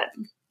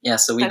 Yeah,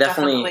 so we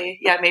definitely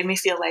it made me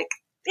feel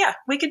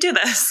we could do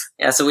this.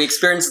 Yeah, so we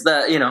experienced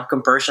the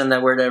compersion,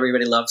 that word that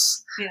everybody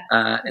loves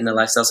in the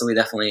lifestyle. So we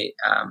definitely,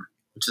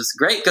 which was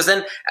great, because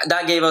then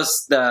that gave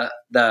us the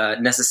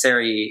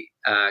necessary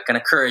kind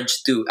of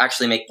courage to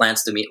actually make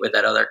plans to meet with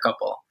that other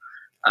couple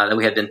that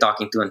we had been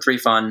talking to in 3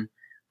 Fun.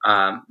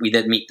 We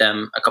did meet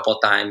them a couple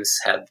of times,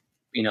 had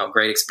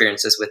great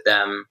experiences with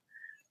them.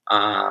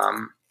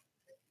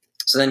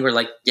 So then we're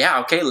like,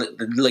 yeah, okay,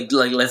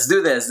 let's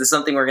do this. This is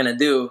something we're gonna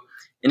do.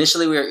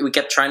 Initially, we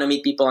kept trying to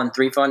meet people on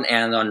 3 Fun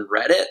and on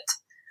Reddit,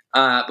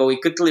 but we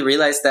quickly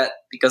realized that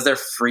because they're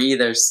free,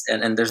 there's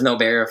no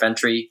barrier of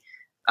entry.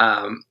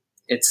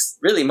 It's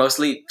really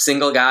mostly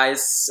single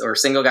guys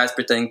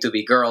pretending to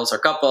be girls, or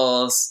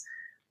couples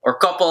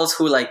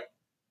who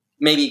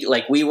maybe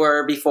we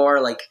were before,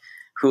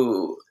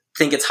 who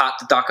think it's hot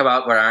to talk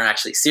about but aren't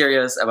actually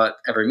serious about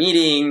ever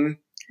meeting.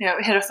 Yeah,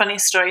 we had a funny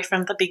story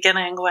from the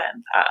beginning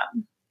when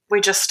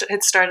we just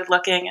had started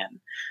looking,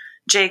 and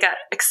Jay got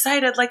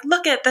excited,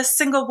 look at this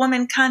single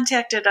woman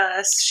contacted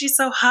us. She's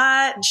so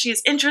hot and she's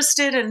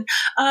interested in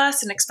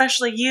us, and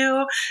especially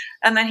you.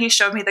 And then he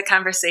showed me the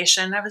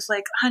conversation. I was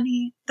like,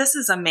 honey, this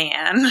is a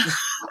man.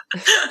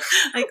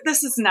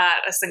 This is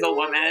not a single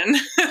woman.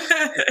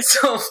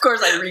 So, of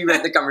course, I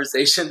reread the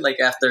conversation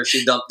after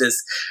she dumped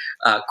this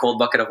cold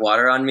bucket of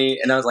water on me.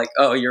 And I was like,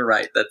 oh, you're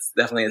right. That's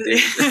definitely a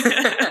dude.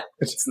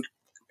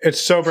 It's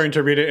sobering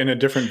to read it in a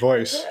different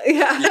voice.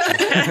 Yeah.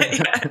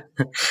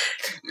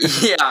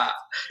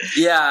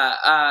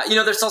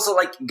 There's also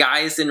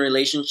guys in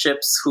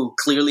relationships who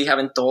clearly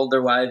haven't told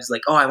their wives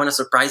oh, I want to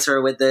surprise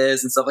her with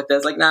this and stuff like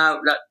that. It's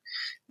no,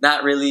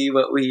 not really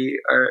what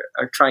we are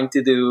trying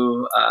to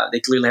do. They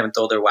clearly haven't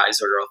told their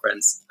wives or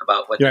girlfriends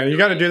about what. Yeah, you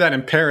got to do that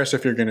in Paris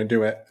if you're going to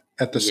do it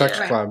at the sex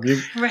club.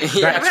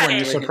 That's when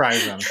you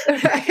surprise them.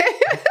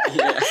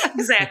 Yeah.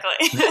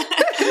 Exactly.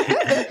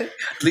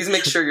 Please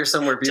make sure you're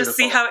somewhere beautiful. Just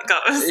see how it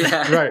goes.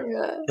 Yeah. Right.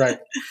 Yeah. Right.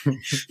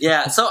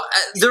 Yeah. So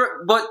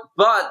but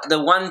the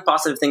one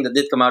positive thing that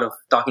did come out of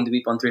talking to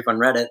people on 3Fun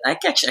Reddit, I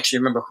can't actually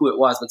remember who it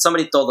was, but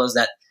somebody told us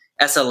that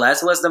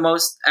SLS was the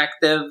most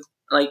active,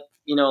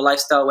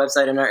 lifestyle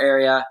website in our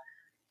area.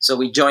 So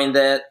we joined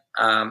it.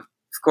 Of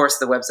course,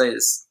 the website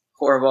is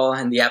horrible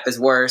and the app is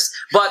worse,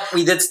 but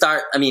we did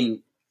start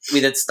meeting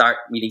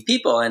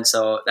people. And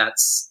so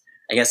that's,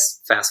 I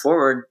guess, fast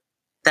forward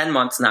 10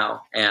 months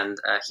now. And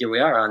here we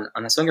are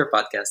on a swinger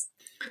podcast.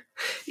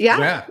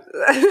 Yeah.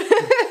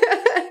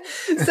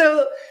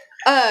 So,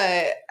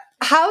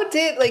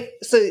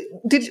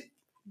 did you,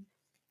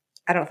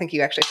 I don't think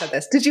you actually said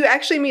this. Did you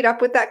actually meet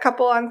up with that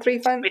couple on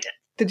 3Fun? We did.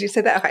 Did you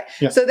say that? Okay.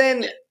 Yeah. So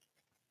then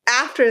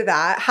after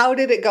that, how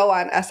did it go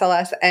on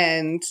SLS,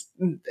 and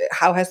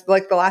how has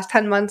the last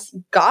 10 months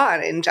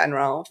gone in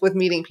general with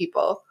meeting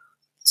people?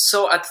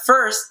 So at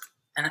first,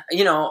 and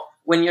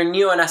when you're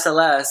new on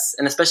SLS,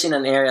 and especially in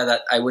an area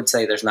that I would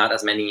say there's not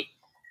as many,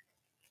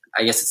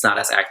 I guess it's not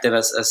as active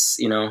as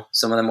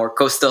some of the more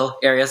coastal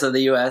areas of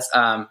the US,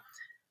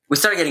 we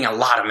started getting a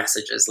lot of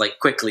messages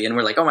quickly, and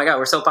we're like, oh my God,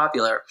 we're so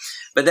popular.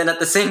 But then at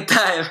the same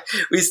time,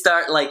 we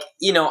start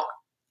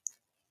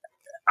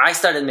I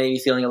started maybe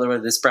feeling a little bit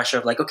of this pressure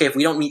of okay, if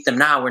we don't meet them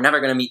now, we're never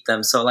going to meet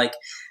them. So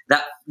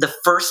that the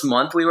first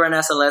month we were in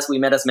SLS, we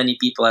met as many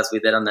people as we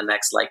did on the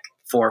next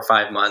 4 or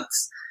 5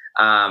 months.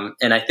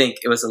 And I think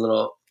it was a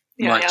little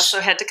much. I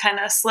also had to kind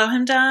of slow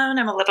him down.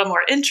 I'm a little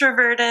more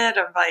introverted.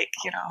 I'm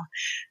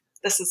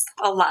this is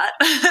a lot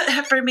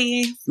for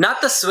me. Not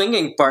the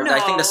swinging part. No,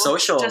 I think the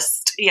social.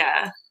 Just,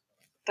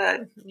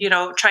 the,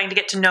 trying to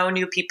get to know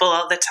new people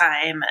all the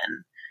time,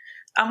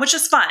 and which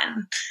is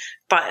fun.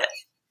 But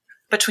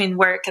between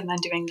work and then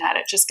doing that,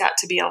 it just got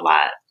to be a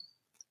lot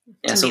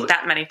to meet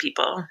that many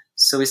people.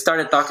 So we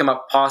started talking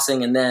about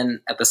pausing, and then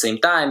at the same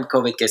time,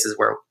 COVID cases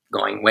were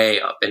going way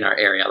up in our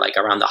area,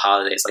 around the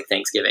holidays,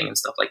 Thanksgiving and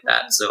stuff like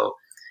that. So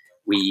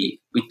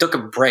we took a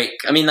break.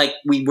 I mean,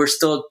 we were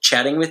still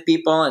chatting with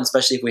people, and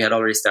especially if we had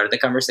already started the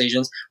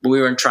conversations, but we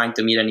weren't trying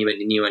to meet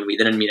anybody new, and we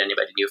didn't meet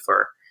anybody new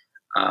for,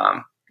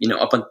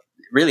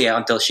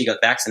 until she got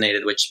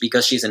vaccinated, which,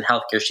 because she's in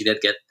healthcare, she did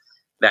get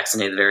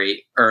vaccinated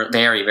very,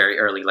 very, very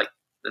early,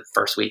 the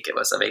first week it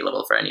was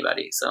available for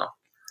anybody. So,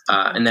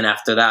 and then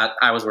after that,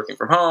 I was working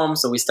from home.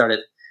 So we started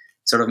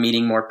sort of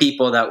meeting more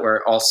people that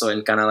were also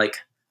in kind of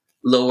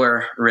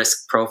lower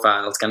risk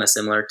profiles, kind of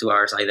similar to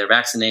ours, either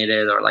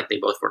vaccinated or they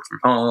both work from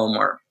home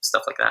or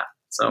stuff like that.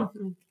 So,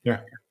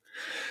 Yeah.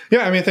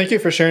 I mean, thank you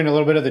for sharing a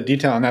little bit of the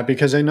detail on that,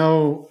 because I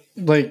know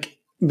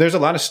there's a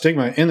lot of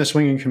stigma in the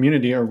swinging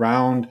community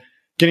around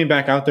getting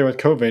back out there with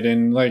COVID.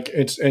 And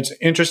it's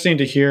interesting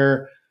to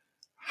hear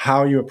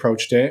how you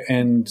approached it,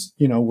 and,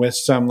 with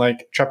some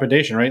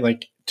trepidation,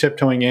 right?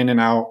 Tiptoeing in and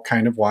out,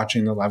 kind of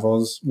watching the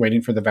levels,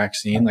 waiting for the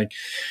vaccine.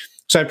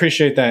 So I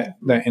appreciate that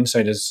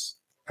insight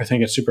I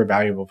think it's super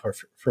valuable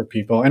for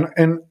people,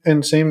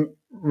 and same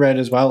Red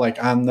as well,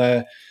 on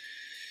the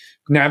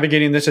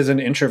navigating this as an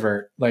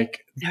introvert,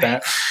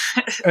 that,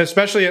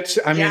 especially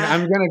I'm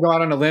going to go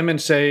out on a limb and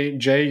say,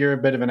 Jay, you're a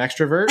bit of an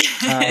extrovert.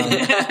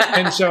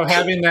 And so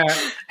having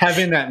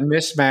that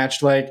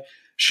mismatched,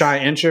 shy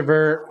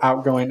introvert,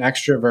 outgoing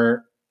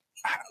extrovert,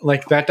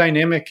 that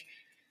dynamic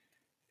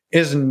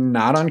is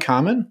not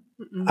uncommon,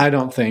 I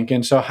don't think.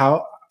 And so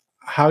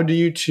how do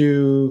you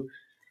two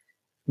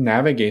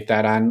navigate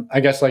that on,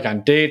 I guess,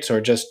 on dates or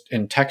just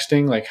in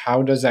texting?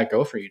 How does that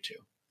go for you two?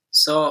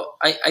 So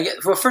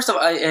first of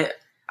all, I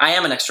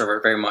am an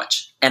extrovert very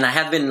much, and I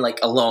have been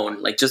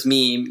alone, just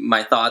me,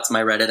 my thoughts,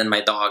 my Reddit, and my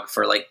dog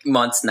for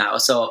months now.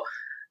 So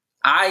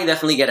I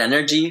definitely get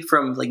energy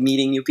from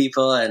meeting new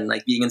people and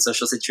being in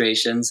social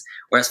situations,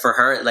 whereas for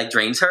her it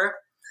drains her.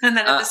 And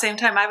then at the same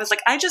time, I was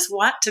I just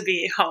want to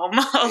be home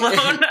alone,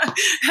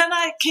 and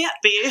I can't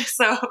be,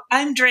 so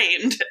I'm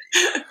drained.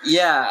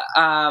 Yeah,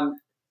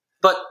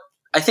 but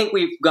I think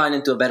we've gone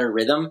into a better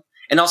rhythm,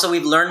 and also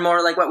we've learned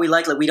more what we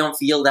like. We don't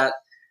feel that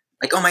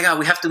oh my God,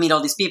 we have to meet all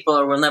these people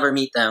or we'll never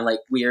meet them.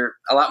 We're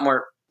a lot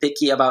more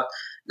picky about.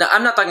 Now,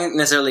 I'm not talking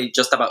necessarily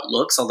just about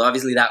looks, although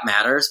obviously that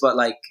matters, but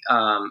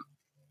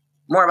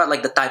more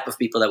about the type of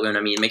people that we want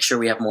to meet. Make sure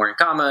we have more in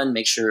common.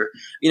 Make sure,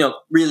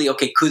 really,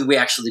 okay, could we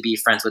actually be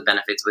friends with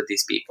benefits with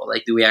these people?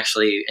 Do we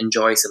actually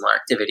enjoy similar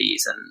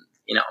activities? And,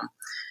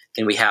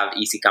 can we have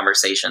easy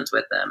conversations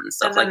with them and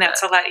stuff like that? And then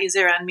that's a lot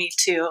easier on me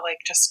too,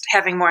 just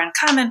having more in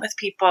common with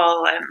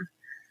people and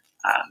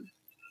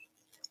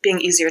being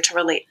easier to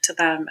relate to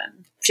them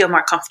and feel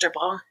more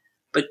comfortable.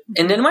 But,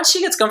 and then once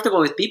she gets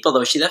comfortable with people,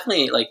 though, she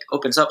definitely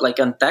opens up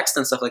on text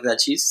and stuff like that.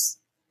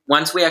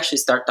 Once we actually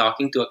start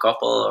talking to a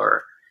couple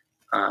or,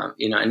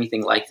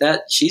 anything like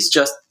that,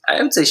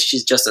 I would say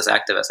she's just as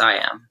active as I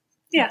am.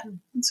 Yeah.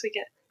 Once we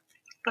get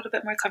a little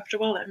bit more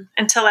comfortable, and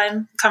until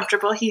I'm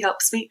comfortable, he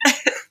helps me.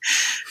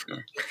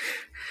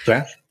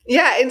 Yeah.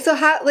 Yeah. And so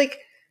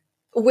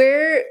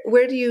where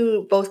do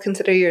you both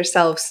consider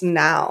yourselves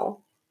now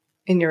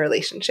in your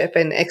relationship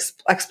and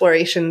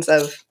explorations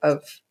of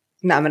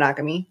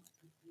non-monogamy?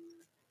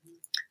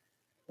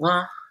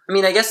 Well, I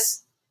mean, I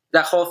guess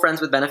that whole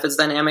friends with benefits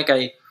dynamic,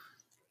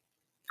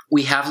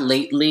 we have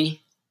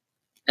lately,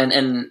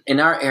 and in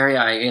our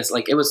area, I guess,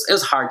 like it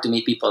was hard to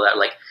meet people that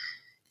like,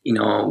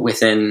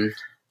 within,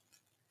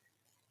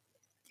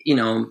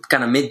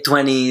 kind of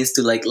mid-20s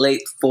to like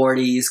late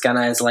 40s, kind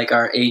of is like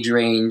our age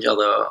range,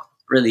 although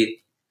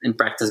really in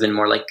practice been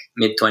more like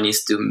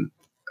mid-20s to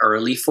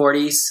early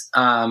 40s,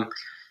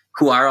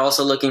 who are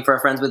also looking for a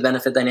friends with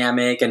benefit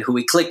dynamic and who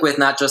we click with,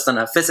 not just on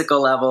a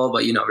physical level,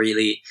 but,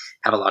 really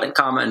have a lot in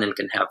common and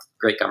can have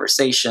great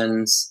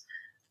conversations.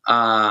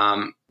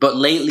 But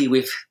lately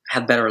we've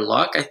had better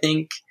luck, I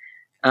think.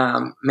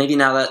 Maybe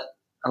now that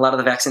a lot of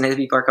the vaccinated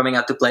people are coming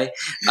out to play,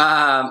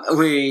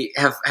 we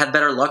have had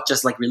better luck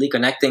just like really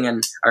connecting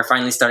and are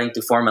finally starting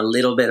to form a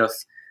little bit of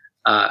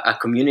a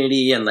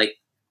community and like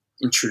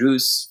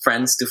introduce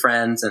friends to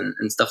friends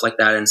and stuff like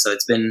that. And so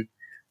it's been,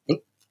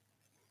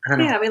 I don't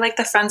know. Yeah, we like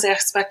the friends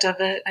aspect of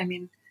it. I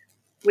mean,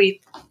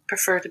 we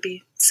prefer to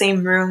be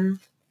same room,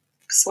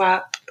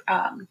 swap.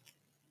 I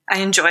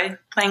enjoy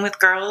playing with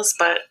girls,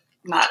 but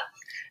not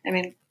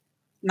a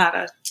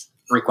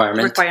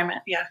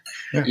requirement. Yeah.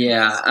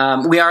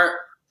 Yeah. We are,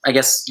 I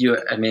guess to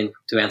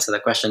answer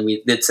that question,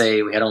 we did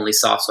say we had only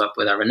soft swap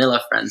with our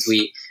vanilla friends.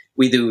 We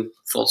do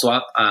full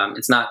swap.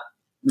 It's not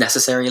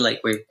necessary. Like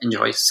we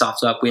enjoy soft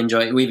swap. We've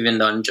even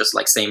done just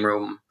like same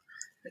room,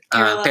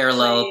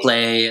 parallel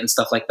play and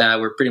stuff like that.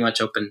 We're pretty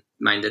much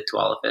open-minded to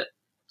all of it.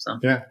 So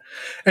yeah.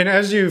 And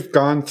as you've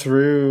gone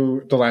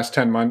through the last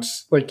 10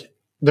 months, like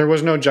there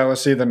was no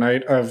jealousy the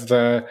night of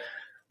the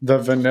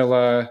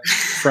vanilla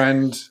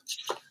friend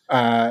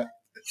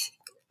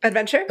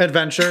adventure.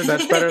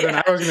 That's better than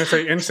I was going to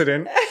say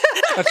incident.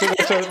 That's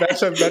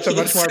a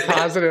much more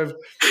positive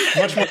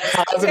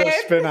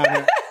spin on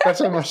it.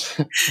 That's a much.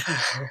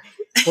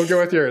 We'll go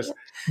with yours.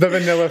 The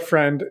vanilla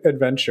friend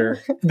adventure,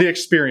 the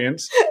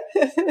experience.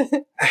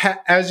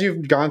 As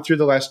you've gone through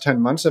the last 10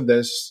 months of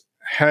this,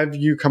 have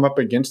you come up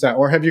against that,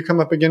 or have you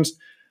come up against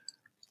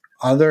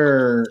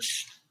other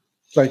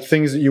like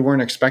things that you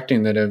weren't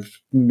expecting that have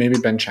maybe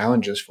been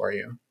challenges for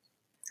you?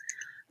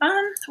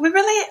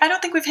 I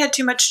don't think we've had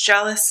too much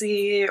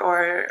jealousy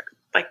or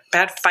like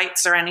bad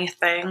fights or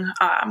anything.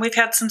 We've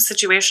had some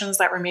situations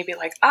that were maybe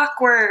like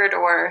awkward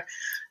or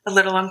a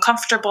little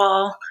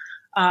uncomfortable.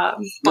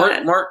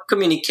 More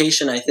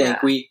communication, I think.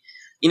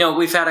 Yeah.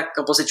 We've had a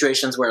couple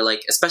situations where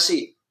like,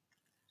 especially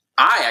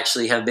I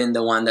actually have been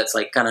the one that's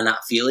like kind of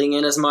not feeling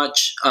it as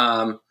much.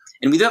 And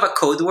we do have a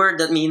code word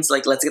that means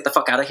like, let's get the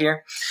fuck out of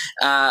here.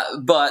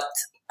 But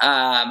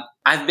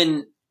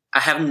I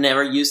have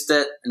never used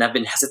it, and I've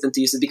been hesitant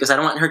to use it because I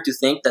don't want her to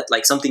think that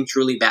like something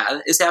truly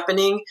bad is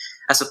happening,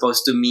 as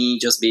opposed to me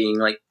just being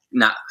like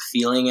not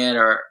feeling it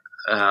or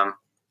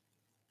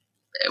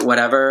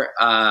whatever.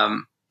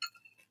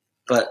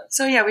 But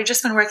so yeah, we've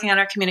just been working on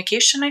our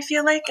communication, I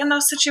feel like, in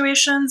those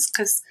situations,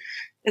 because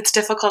it's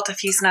difficult if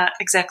he's not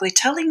exactly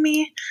telling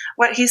me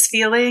what he's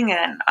feeling,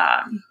 and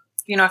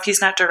if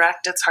he's not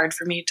direct, it's hard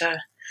for me to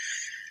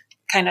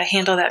kind of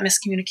handle that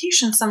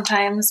miscommunication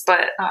sometimes.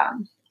 But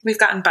we've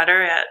gotten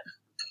better at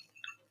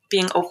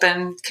being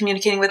open,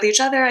 communicating with each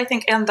other, I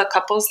think, and the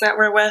couples that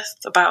we're with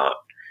about,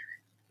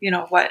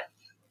 what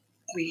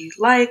we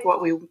like,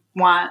 what we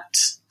want.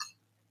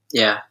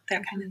 Yeah.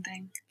 That kind of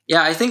thing.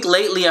 Yeah, I think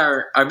lately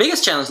our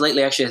biggest challenge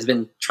lately actually has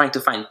been trying to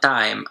find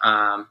time.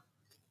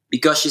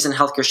 Because she's in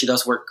healthcare, she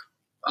does work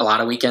a lot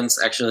of weekends,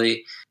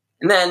 actually.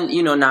 And then,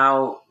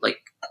 now, like,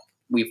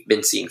 we've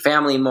been seeing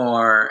family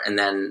more, and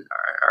then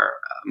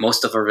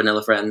most of our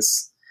vanilla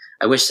friends,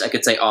 I wish I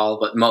could say all,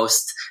 but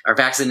most are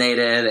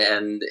vaccinated,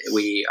 and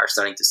we are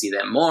starting to see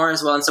them more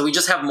as well. And so we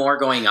just have more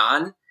going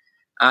on.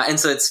 And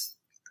so it's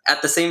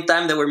at the same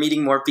time that we're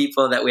meeting more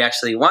people that we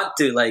actually want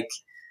to, like,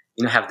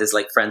 have this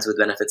like friends with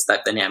benefits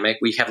type dynamic,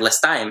 we have less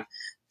time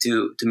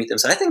to meet them.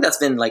 So I think that's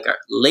been like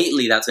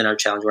lately that's been our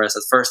challenge. Whereas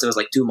at first it was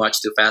like too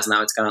much, too fast.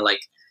 Now it's kind of like,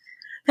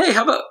 hey,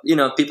 how about,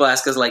 people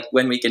ask us like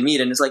when we can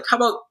meet, and it's like, how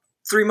about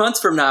 3 months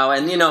from now?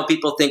 And,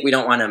 people think we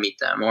don't want to meet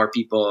them, or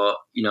people,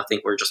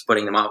 think we're just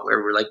putting them out,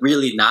 where we're like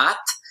really not.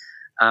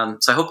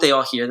 So I hope they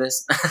all hear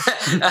this,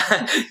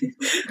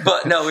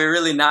 but no, we're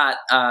really not.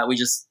 We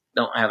just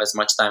don't have as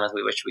much time as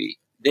we wish we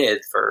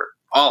did for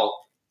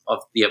all of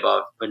the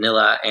above,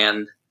 vanilla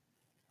and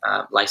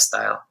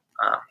lifestyle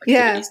activities.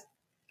 Yeah.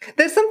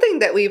 There's something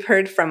that we've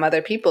heard from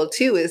other people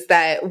too, is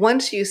that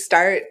once you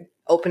start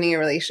opening a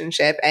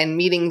relationship and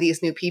meeting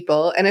these new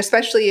people, and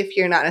especially if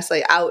you're not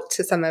necessarily out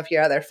to some of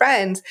your other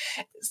friends,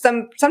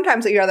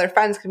 sometimes your other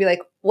friends can be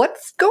like,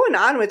 what's going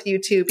on with you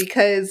two?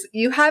 Because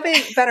you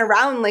haven't been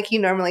around like you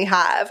normally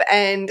have.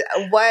 And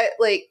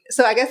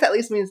so I guess that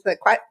leads me to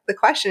the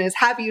question is,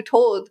 have you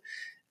told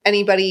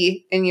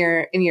anybody in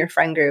your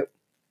friend group?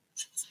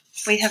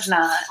 We have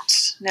not.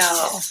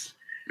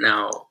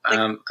 No.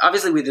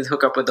 Obviously we did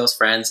hook up with those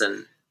friends,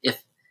 and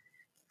if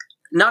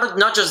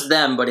not just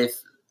them, but if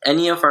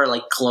any of our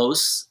like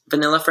close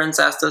vanilla friends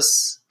asked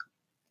us,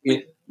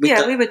 we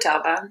would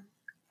tell them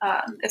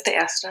if they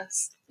asked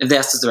us. If they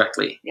asked us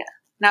directly. Yeah.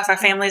 Now, if our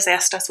families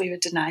asked us, we would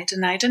deny.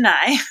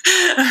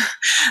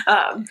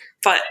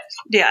 But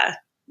yeah,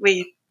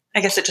 we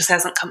I guess it just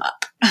hasn't come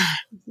up.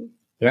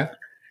 Yeah.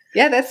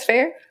 Yeah, that's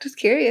fair. Just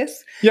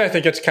curious. Yeah, I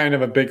think it's kind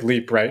of a big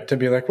leap, right? To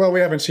be like, well, we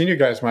haven't seen you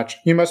guys much.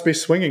 You must be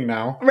swinging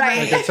now.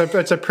 Right. Like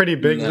it's a pretty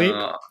big leap.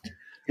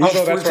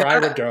 Although that's where I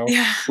would go.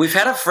 Yeah. We've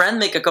had a friend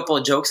make a couple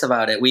of jokes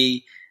about it.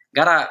 We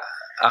got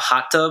a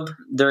hot tub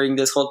during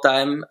this whole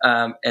time.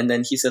 And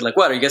then he said, like,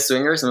 what, are you guys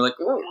swingers? And we're like,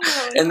 oh.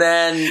 And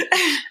then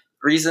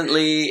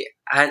recently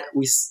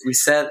we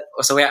said,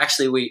 so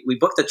we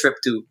booked a trip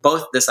to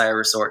both Desire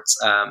resorts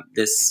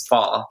this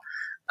fall.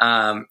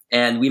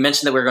 And we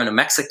mentioned that we were going to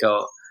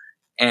Mexico.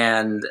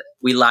 And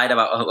we lied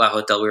about what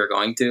hotel we were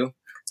going to.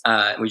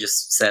 We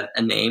just said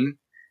a name.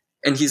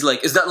 And he's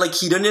like, is that like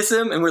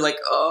hedonism? And we're like,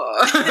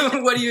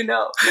 oh, what do you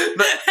know?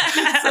 But,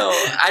 so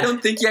I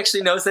don't think he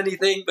actually knows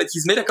anything, but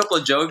he's made a couple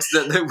of jokes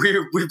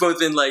that we've both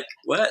been like,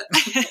 what?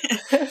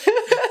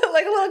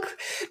 Like a little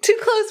too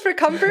close for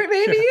comfort,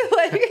 maybe?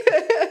 Like,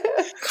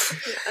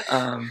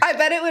 I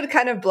bet it would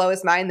kind of blow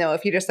his mind, though,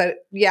 if you just said,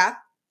 yeah.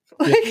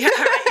 Like, Yeah,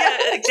 right.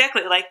 Yeah,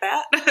 exactly like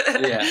that.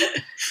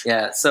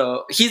 Yeah.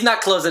 So he's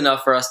not close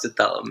enough for us to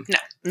tell him.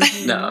 No.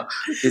 No,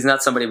 he's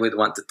not somebody we'd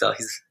want to tell.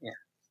 He's a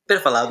bit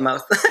of a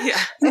loudmouth. Yeah.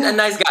 A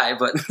nice guy,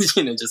 but just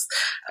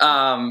but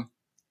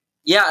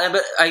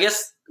I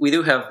guess we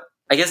do have.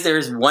 I guess there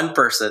is one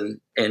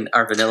person in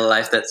our vanilla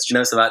life that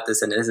knows about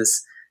this, and this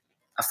is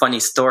a funny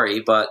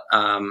story. But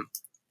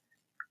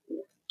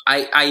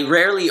I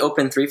rarely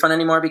open 3Fun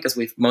anymore because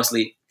we've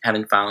mostly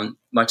haven't found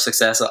much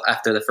success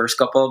after the first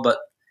couple. But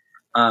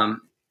a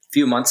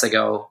few months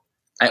ago,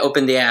 I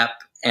opened the app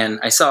and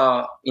I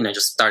saw,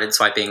 just started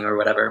swiping or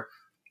whatever.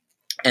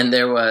 And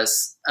there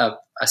was a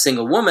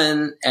single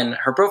woman, and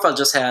her profile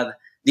just had,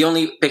 the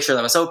only picture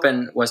that was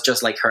open was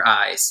just like her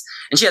eyes.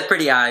 And she had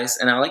pretty eyes.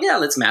 And I was like, yeah,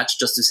 let's match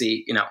just to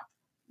see,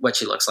 what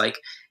she looks like.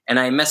 And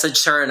I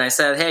messaged her and I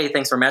said, hey,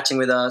 thanks for matching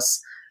with us.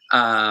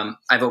 I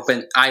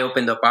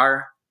opened up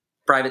our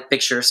private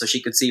picture so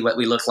she could see what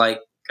we look like.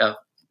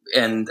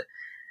 And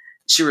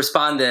she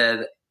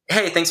responded,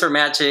 hey, thanks for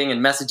matching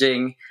and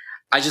messaging.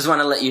 I just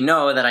want to let you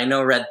know that I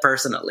know Red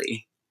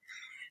personally.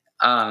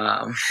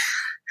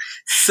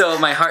 So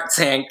my heart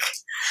sank.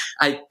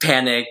 I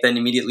panicked and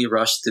immediately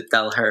rushed to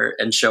tell her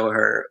and show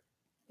her.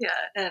 Yeah,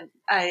 and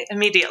I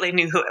immediately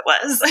knew who it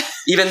was.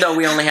 Even though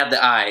we only had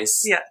the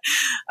eyes. Yeah.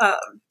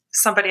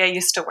 Somebody I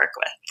used to work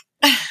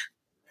with.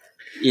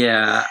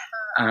 Yeah.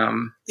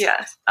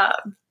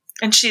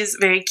 And she's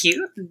very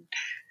cute and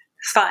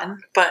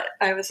fun, but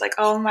I was like,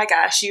 oh my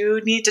gosh,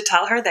 you need to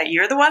tell her that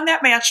you're the one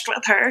that matched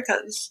with her,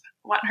 because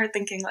I want her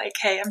thinking like,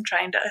 hey, I'm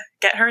trying to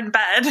get her in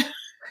bed.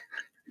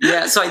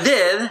 Yeah, so I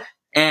did.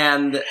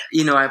 And,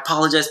 I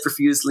apologized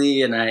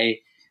profusely and I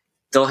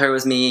told her it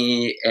was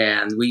me.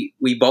 And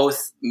we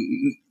both,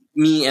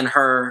 me and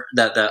her,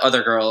 the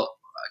other girl,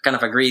 kind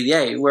of agreed,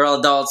 hey, we're all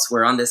adults.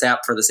 We're on this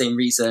app for the same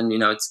reason.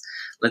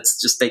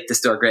 Let's just take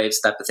this to our graves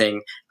type of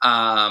thing.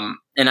 And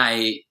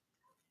I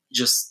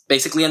just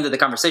basically ended the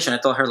conversation. I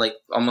told her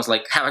almost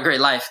like have a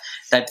great life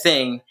type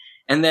thing.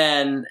 And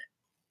then,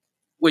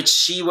 which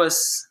she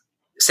was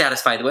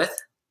satisfied with.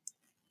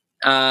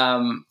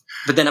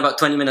 But then about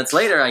 20 minutes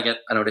later, I get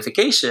a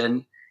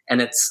notification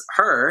and it's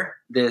her,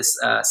 this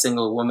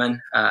single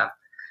woman.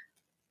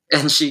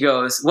 And she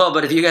goes, well,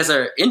 but if you guys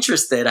are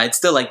interested, I'd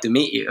still like to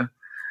meet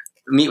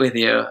with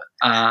you.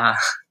 Yeah.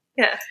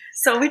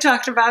 So we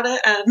talked about it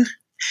and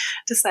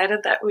decided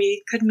that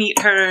we could meet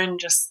her and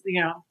just,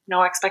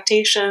 no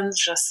expectations,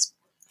 just,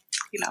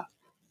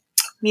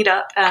 meet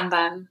up. And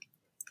then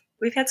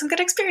we've had some good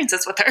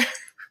experiences with her.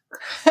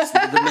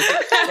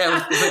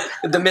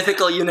 The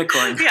mythical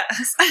unicorn.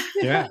 Yes.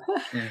 Yeah.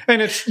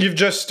 And you've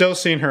just still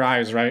seen her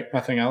eyes, right?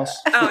 Nothing else?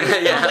 Oh,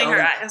 yeah. Only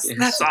her eyes. Yeah,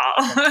 that's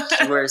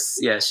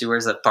all. She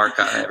wears a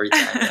parka every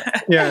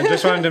time. Yeah,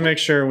 just wanted to make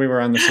sure we were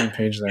on the same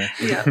page there.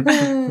 Yeah.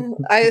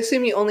 I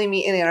assume you only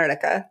meet in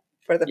Antarctica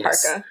for the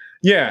Yes. parka.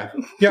 Yeah.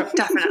 Yep.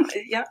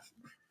 Definitely. Yep.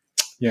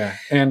 Yeah.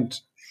 And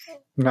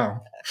no.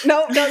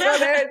 No, don't go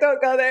there.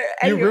 Don't go there.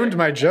 You Anyway. ruined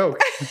my joke.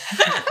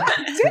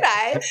 Did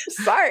I?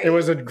 Sorry. It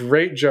was a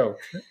great joke.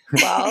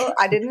 Well,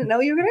 I didn't know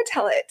you were going to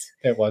tell it.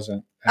 It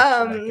wasn't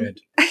actually that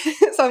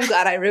good. So I'm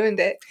glad I ruined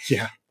it.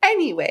 Yeah.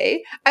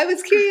 Anyway, I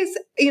was curious,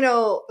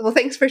 well,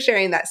 thanks for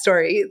sharing that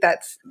story.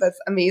 That's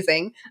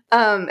amazing.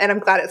 And I'm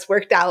glad it's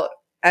worked out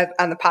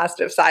on the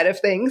positive side of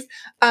things.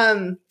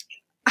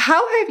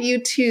 How have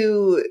you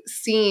two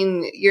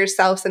seen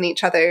yourselves and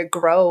each other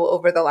grow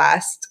over the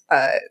last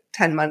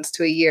 10 months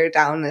to a year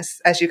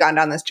as you've gone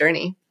down this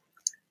journey?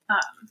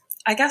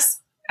 I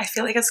guess I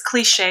feel like it's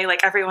cliche.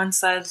 Like everyone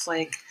says,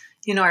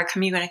 our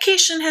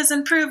communication has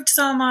improved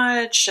so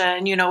much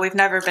and, we've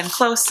never been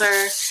closer,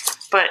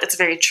 but it's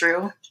very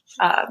true.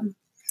 I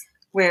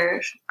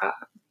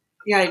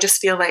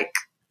just feel like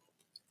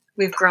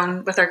we've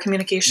grown with our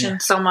communication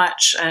so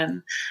much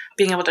and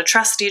being able to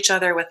trust each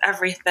other with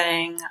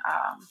everything.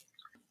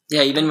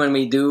 Even when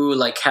we do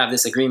have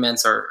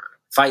disagreements or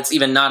fights,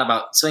 even not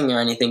about swinging or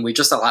anything, we're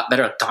just a lot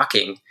better at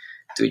talking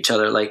to each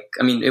other.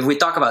 If we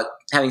talk about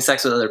having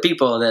sex with other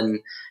people,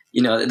 then,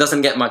 it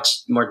doesn't get much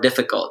more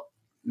difficult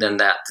than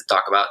that to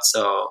talk about.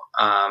 So,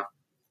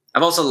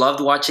 I've also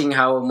loved watching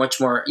how much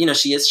more,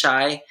 she is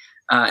shy,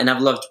 and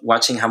I've loved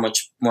watching how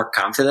much more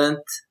confident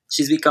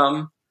she's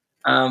become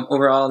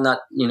overall, not,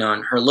 in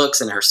her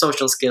looks and her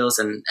social skills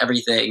and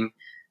everything.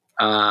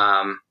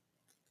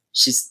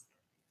 She's,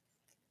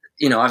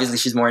 obviously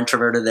she's more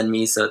introverted than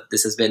me, so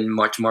this has been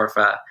much more of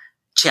a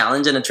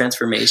challenge and a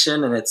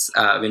transformation, and it's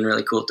been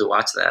really cool to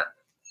watch that.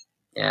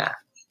 Yeah.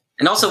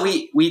 And also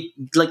we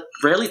like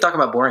rarely talk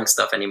about boring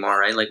stuff anymore,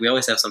 right? Like we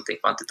always have something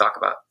fun to talk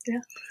about.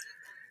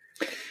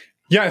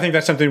 Yeah, I think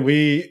that's something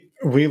we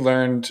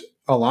learned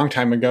a long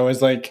time ago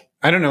is like,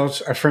 I don't know,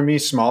 for me,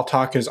 small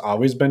talk has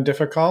always been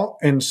difficult.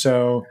 And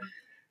so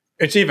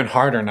it's even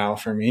harder now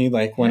for me.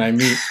 Like when I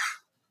meet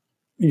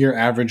your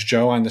average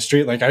Joe on the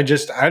street, like I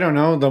don't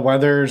know, the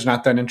weather's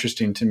not that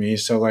interesting to me.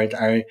 So like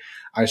I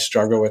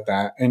struggle with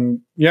that.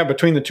 And yeah,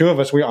 between the two of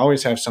us, we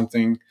always have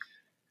something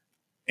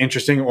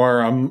interesting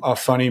or a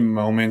funny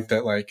moment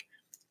that like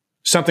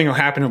something will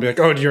happen. We'll be like,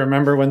 oh, do you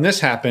remember when this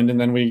happened? And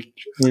then we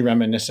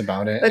reminisce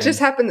about it. That just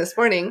happened this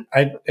morning.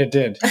 It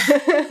did.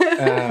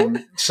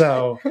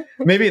 So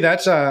maybe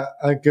that's a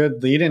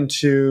good lead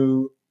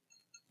into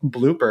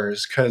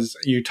bloopers, because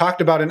you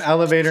talked about an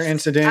elevator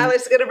incident. I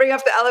was going to bring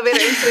up the elevator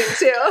incident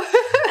too.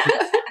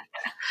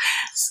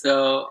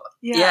 So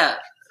yeah,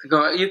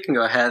 you can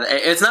go ahead.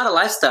 It's not a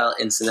lifestyle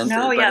incident.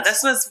 No, yeah,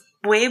 this was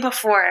way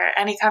before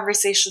any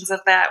conversations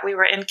of that. We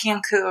were in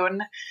Cancun.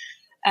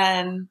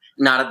 And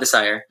not at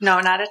Desire. No,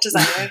 not at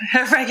Desire.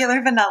 A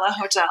regular vanilla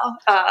hotel.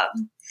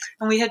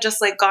 And we had just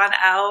like gone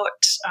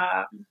out.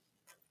 I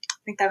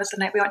think that was the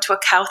night we went to a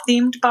cow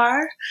themed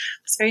bar. It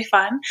was very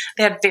fun.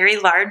 They had very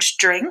large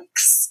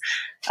drinks.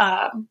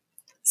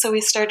 So we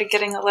started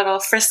getting a little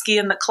frisky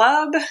in the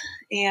club,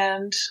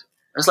 and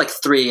it was like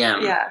 3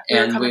 a.m. Yeah,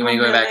 and we went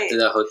really back late to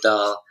the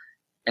hotel,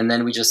 and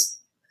then we just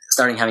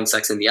started having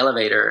sex in the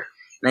elevator.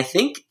 And I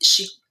think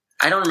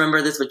I don't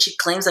remember this, but she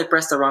claims I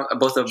pressed the wrong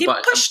both of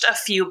buttons. He pushed a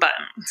few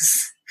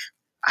buttons.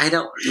 I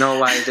don't know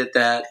why I did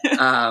that.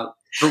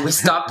 But we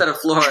stopped at a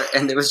floor,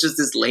 and there was just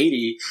this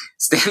lady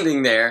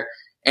standing there,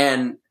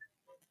 and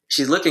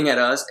she's looking at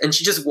us, and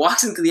she just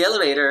walks into the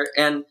elevator,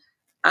 and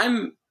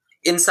I'm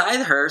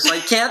inside her, so I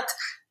can't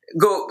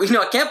go.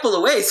 I can't pull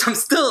away, so I'm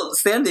still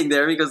standing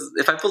there because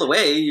if I pull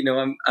away,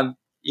 I'm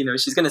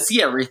she's gonna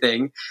see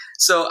everything.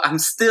 So I'm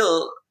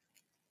still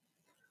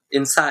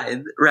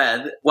inside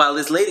Red while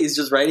this lady is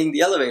just riding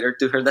the elevator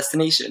to her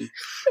destination.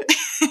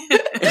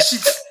 And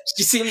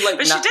she seemed like,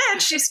 but she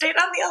did. She stayed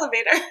on the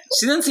elevator.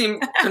 She didn't seem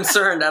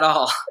concerned at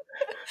all.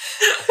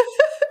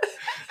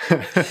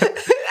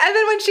 And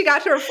then when she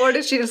got to her floor,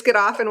 did she just get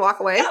off and walk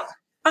away? Yep.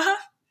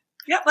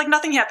 Yep, like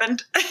nothing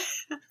happened.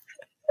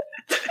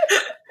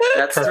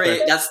 That's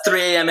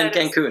 3 a.m. in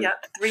Cancun.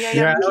 Yep, 3 a.m.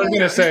 Yeah, I was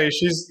gonna say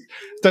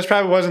that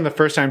probably wasn't the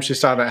first time she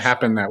saw that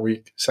happen that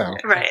week. So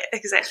right,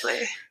 exactly.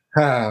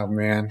 Oh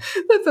man,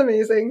 that's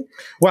amazing.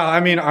 Well, I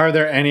mean, are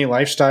there any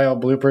lifestyle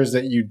bloopers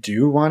that you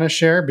do want to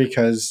share?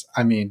 Because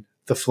I mean,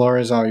 the floor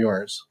is all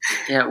yours.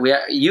 Yeah,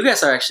 you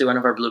guys are actually one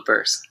of our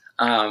bloopers.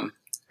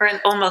 Or an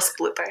almost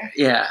blooper.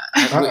 Yeah,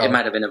 it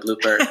might have been a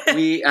blooper.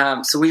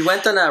 We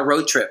went on a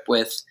road trip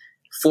with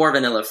 4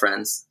 vanilla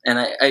friends, and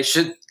I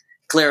should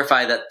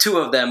clarify that 2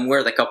 of them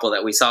were the couple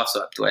that we soft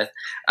swept with,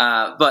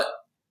 but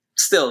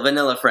still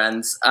vanilla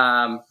friends.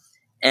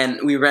 And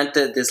we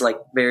rented this like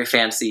very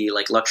fancy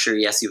like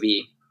luxury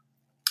SUV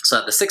so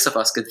that the 6 of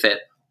us could fit.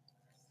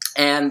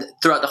 And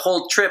throughout the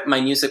whole trip,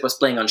 my music was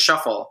playing on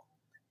shuffle.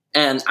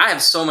 And I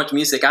have so much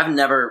music. I've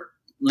never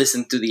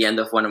listened to the end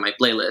of one of my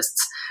playlists,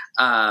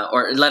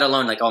 or let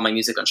alone like all my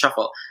music on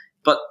shuffle.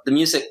 But the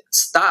music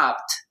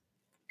stopped,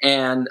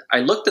 and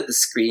I looked at the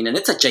screen, and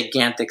it's a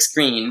gigantic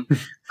screen.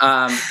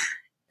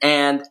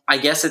 And I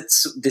guess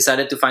it's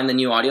decided to find the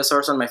new audio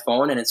source on my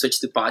phone, and it switched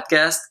to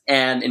podcast.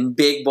 And in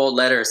big bold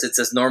letters, it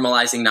says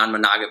normalizing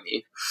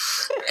non-monogamy.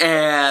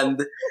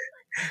 And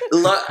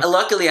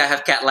luckily, I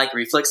have cat-like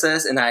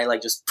reflexes, and I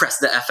like just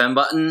pressed the FM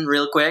button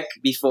real quick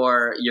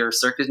before your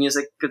circus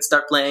music could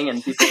start playing,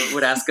 and people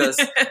would ask us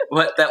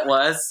what that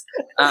was.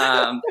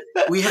 I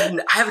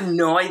have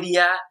no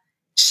idea.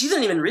 She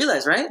didn't even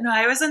realize, right? No,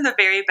 I was in the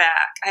very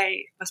back.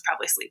 I was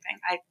probably sleeping.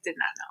 I did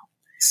not know.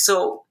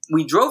 So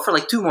we drove for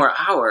like 2 more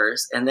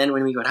hours, and then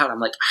when we got out, I'm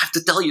like, I have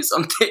to tell you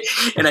something.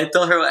 And I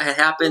told her what had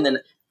happened, and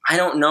I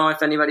don't know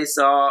if anybody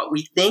saw.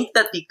 We think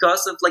that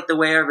because of like the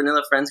way our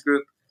Vanilla Friends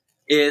group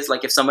is,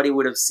 like if somebody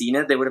would have seen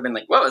it, they would have been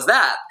like, what was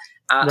that?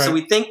 Right. So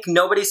we think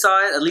nobody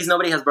saw it. At least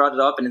nobody has brought it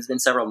up, and it's been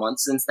several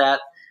months since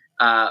that.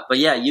 But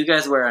yeah, you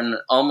guys were an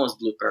almost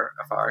blooper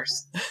of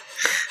ours.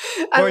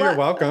 Well, you're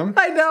welcome.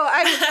 I know.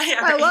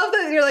 I love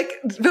that you're like,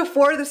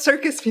 before the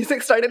circus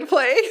music started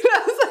playing.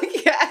 I was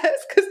like,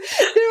 yes, because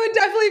there would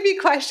definitely be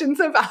questions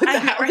about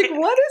that. Right? Like,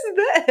 what is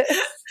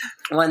this?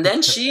 Well, and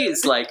then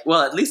she's like,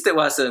 well, at least it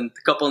wasn't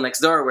the couple next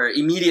door where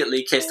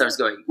immediately Kay starts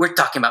going, we're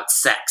talking about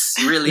sex,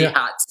 really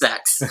hot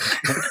sex.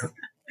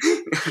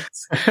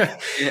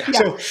 Yeah.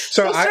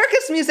 So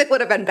circus music would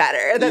have been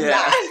better than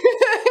that.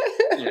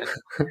 Yeah.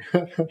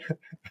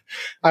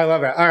 I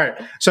love it. All right.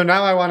 So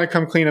now I want to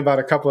come clean about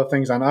a couple of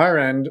things on our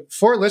end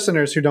for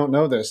listeners who don't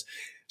know this.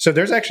 So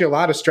there's actually a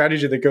lot of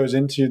strategy that goes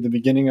into the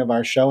beginning of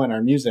our show and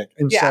our music.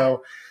 And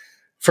so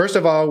first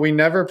of all, we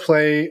never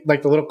play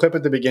like the little clip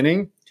at the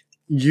beginning,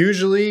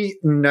 usually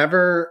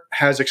never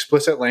has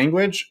explicit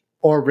language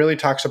or really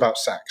talks about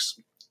sex.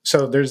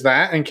 So there's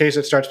that in case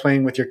it starts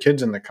playing with your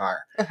kids in the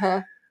car.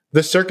 Uh-huh.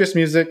 The circus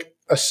music,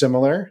 a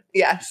similar.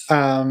 Yes.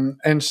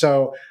 And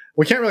so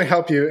we can't really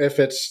help you if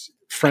it's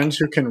friends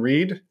who can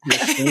read your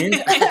screen.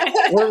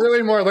 We're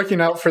really more looking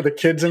out for the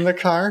kids in the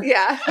car.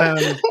 Yeah.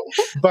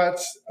 But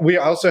we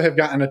also have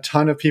gotten a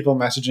ton of people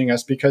messaging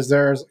us because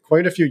there's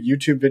quite a few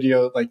YouTube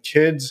videos, like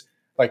kids,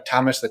 like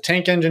Thomas the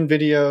Tank Engine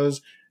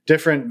videos,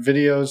 different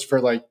videos for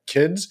like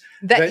kids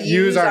that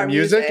use our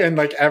music. And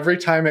like every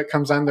time it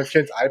comes on their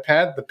kid's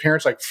iPad, the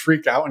parents like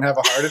freak out and have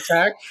a heart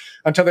attack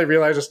until they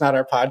realize it's not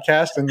our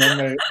podcast, and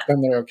then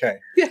they're okay.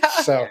 Yeah.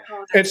 So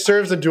it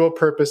serves the dual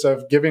purpose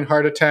of giving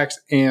heart attacks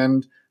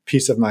and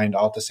peace of mind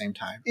all at the same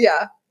time.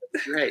 Yeah.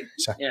 Great.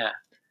 So, yeah.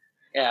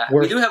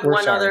 We do have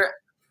one other.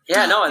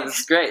 Yeah, no,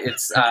 it's great.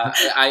 It's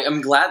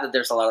I'm glad that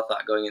there's a lot of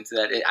thought going into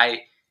that.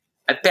 I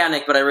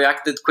panicked, but I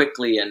reacted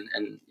quickly,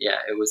 and yeah,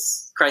 it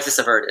was crisis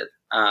averted.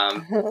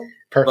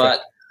 Perfect.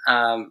 But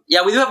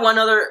yeah, we do have one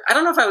other. I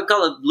don't know if I would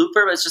call it a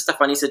blooper, but it's just a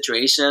funny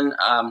situation.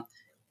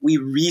 We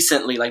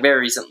recently, like very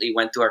recently,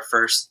 went to our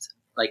first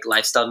like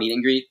lifestyle meet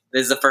and greet.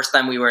 This is the first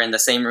time we were in the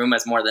same room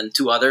as more than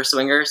 2 other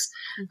swingers.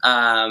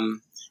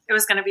 It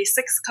was going to be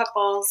 6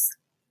 couples.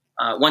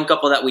 One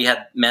couple that we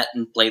had met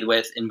and played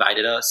with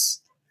invited us.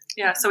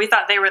 Yeah, so we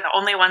thought they were the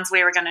only ones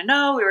we were going to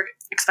know. We were,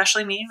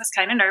 especially me, was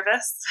kind of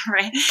nervous,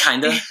 right?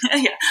 Kind of.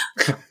 Yeah,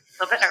 a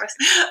little bit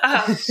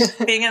nervous.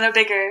 Being in a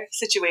bigger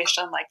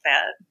situation like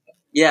that.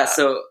 Yeah,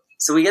 so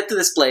we get to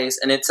this place,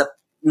 and it's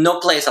no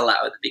place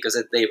allowed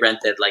because they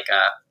rented like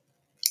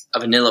a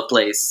vanilla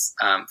place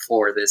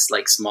for this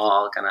like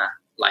small kind of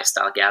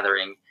lifestyle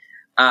gathering.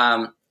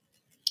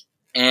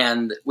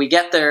 And we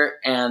get there,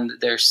 and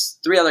there's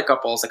 3 other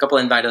couples. A couple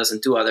invited us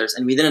and 2 others,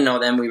 and we didn't know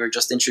them. We were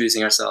just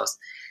introducing ourselves.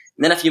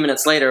 And then a few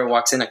minutes later,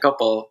 walks in a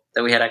couple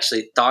that we had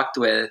actually talked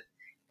with,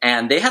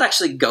 and they had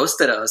actually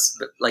ghosted us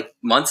like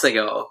months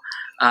ago.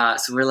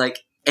 So we're like,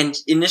 and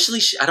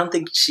initially, I don't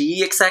think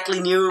she exactly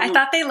knew. I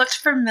thought they looked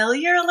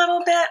familiar a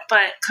little bit,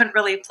 but couldn't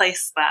really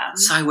place them.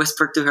 So I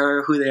whispered to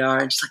her who they are,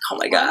 and she's like, "Oh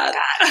my god!"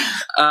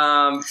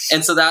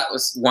 And so that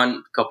was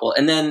one couple,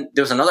 and then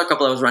there was another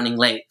couple that was running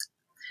late.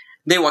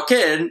 They walk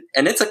in,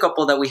 and it's a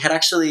couple that we had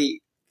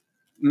actually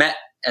met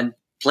and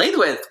played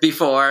with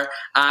before,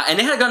 and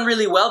it had gone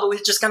really well, but we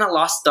just kind of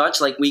lost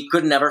touch. Like we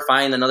could never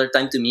find another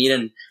time to meet,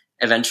 and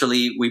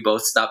eventually we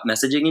both stopped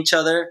messaging each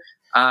other.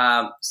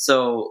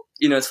 So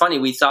it's funny.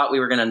 We thought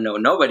we were going to know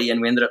nobody, and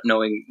we ended up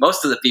knowing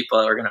most of the people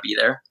that were going to be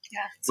there.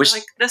 Yeah, so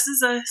like this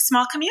is a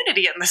small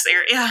community in this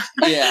area.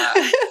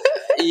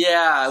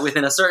 Yeah,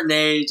 within a certain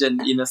age, and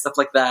stuff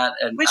like that,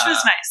 and which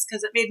was nice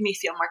because it made me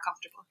feel more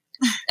comfortable.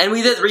 And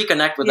we did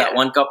reconnect with that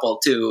one couple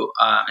too,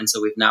 and so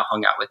we've now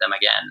hung out with them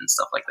again and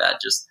stuff like that.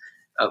 Just,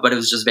 but it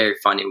was just very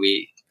funny.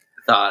 We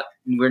thought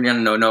we're gonna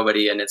know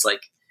nobody, and it's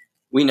like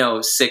we know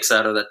 6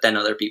 out of the 10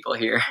 other people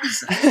here.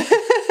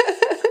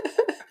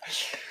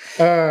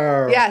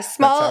 Yeah,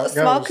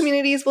 small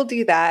communities will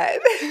do that.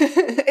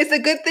 It's a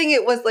good thing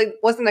it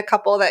wasn't a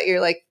couple that you're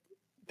like,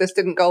 this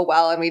didn't go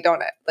well, and we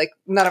don't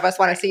none of us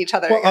want to see each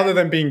other. Well, again. other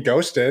than being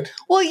ghosted.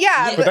 Well,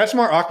 yeah, but that's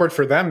more awkward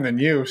for them than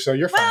you, so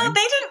you're fine. Well,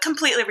 they didn't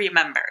completely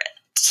remember it.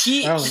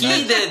 He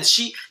did.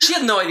 She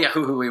had no idea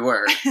who we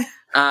were.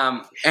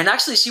 And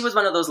actually, she was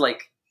one of those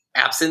like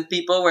absent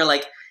people where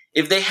like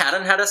if they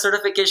hadn't had a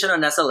certification on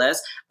SLS,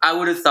 I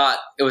would have thought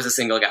it was a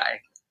single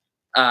guy.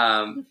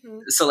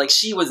 So like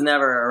she was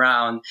never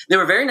around. They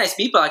were very nice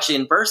people actually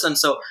in person.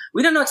 So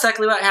we don't know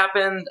exactly what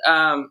happened.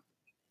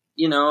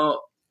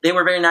 They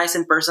were very nice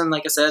in person.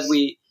 Like I said,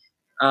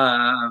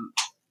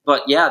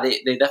 but yeah,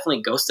 they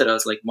definitely ghosted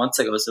us like months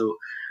ago. So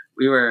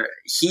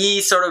he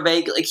sort of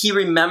vague, like he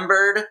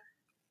remembered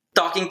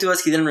talking to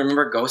us. He didn't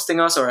remember ghosting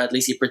us, or at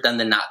least he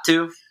pretended not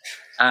to.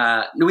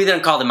 We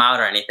didn't call them out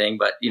or anything,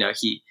 but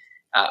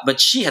but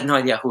she had no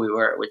idea who we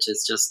were, which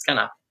is just kind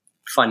of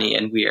funny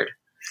and weird.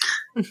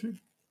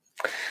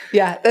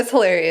 Yeah, that's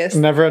hilarious.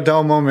 Never a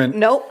dull moment.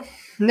 Nope.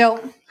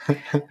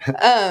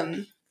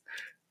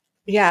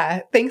 Yeah,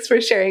 thanks for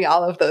sharing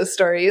all of those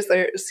stories.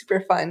 They're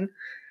super fun.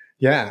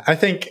 Yeah, I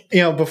think,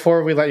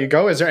 before we let you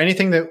go, is there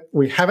anything that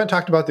we haven't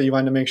talked about that you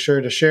wanted to make sure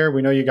to share?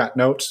 We know you got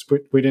notes.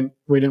 We didn't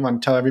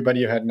want to tell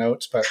everybody you had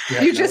notes, but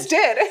you just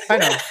did. I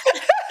know.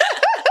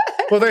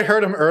 Well, they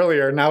heard them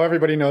earlier. Now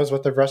everybody knows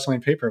what the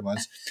wrestling paper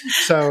was.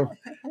 So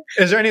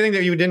is there anything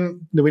that we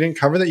didn't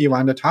cover that you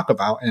wanted to talk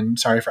about? And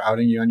sorry for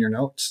outing you on your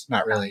notes.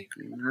 Not really.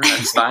 No,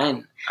 that's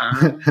fine.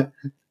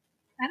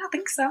 I don't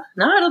think so.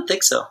 No, I don't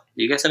think so.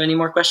 Do you guys have any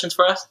more questions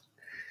for us?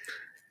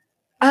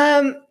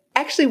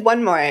 Actually,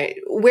 one more.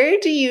 Where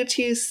do you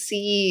two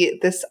see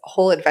this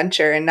whole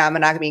adventure in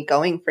non-monogamy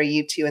going for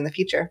you two in the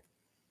future?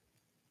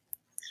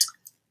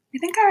 I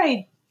think our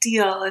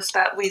ideal is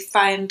that we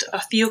find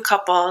a few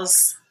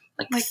couples,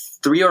 like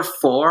 3 or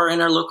 4 in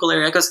our local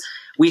area, because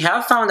We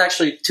have found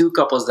actually 2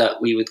 couples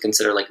that we would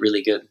consider like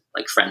really good,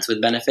 like friends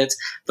with benefits,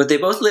 but they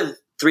both live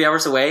 3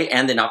 hours away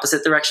and in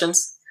opposite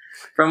directions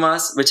from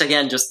us, which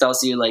again just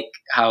tells you like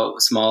how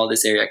small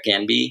this area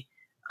can be.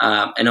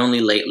 And only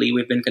lately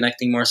we've been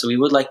connecting more. So we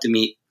would like to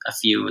meet a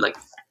few, like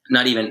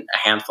not even a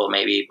handful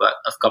maybe, but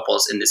of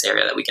couples in this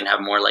area that we can have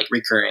more like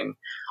recurring,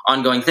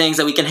 ongoing things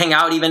that we can hang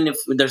out even if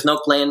there's no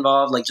play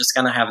involved, like just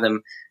kind of have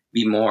them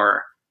be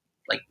more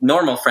like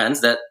normal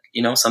friends that,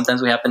 you know,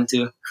 sometimes we happen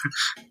to,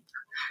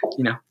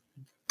 you know,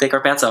 take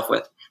our pants off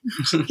with.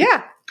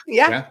 Yeah.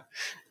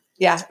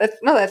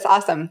 That's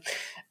awesome.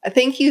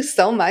 Thank you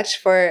so much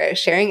for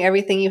sharing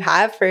everything you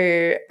have,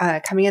 for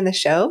coming on the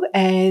show.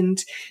 And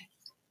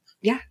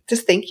yeah,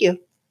 just thank you.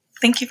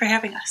 Thank you for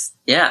having us.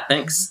 Yeah,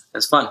 thanks. It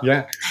was fun.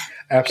 Yeah,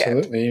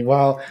 absolutely. Okay.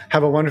 Well,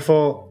 have a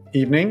wonderful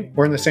evening.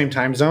 We're in the same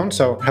time zone,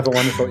 so have a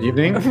wonderful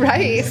evening.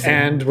 Right.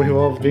 And we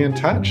will be in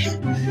touch.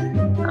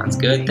 Sounds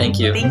good. Thank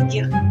you. Thank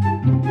you.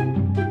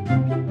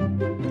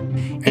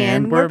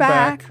 And we're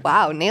back.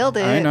 Wow, nailed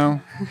it. I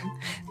know.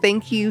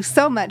 Thank you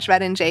so much,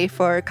 Red and Jay,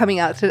 for coming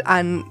out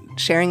on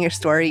sharing your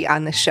story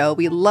on the show.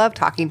 We love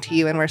talking to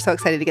you, and we're so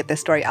excited to get this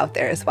story out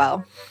there as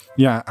well.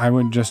 Yeah, I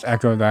would just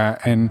echo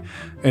that. And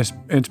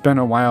it's been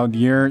a wild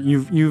year.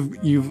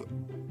 You've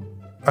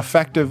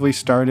effectively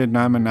started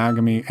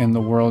non-monogamy in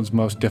the world's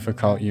most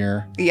difficult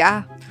year.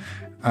 Yeah.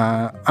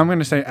 I'm going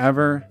to say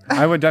ever.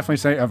 I would definitely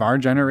say of our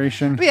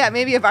generation. Yeah,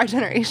 maybe of our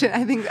generation.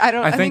 I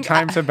think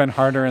times have been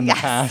harder in the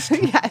past.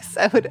 Yes,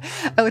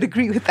 I would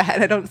agree with that.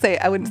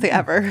 I wouldn't say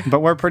ever. But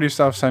we're pretty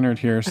self-centered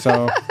here,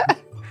 so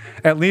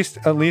at least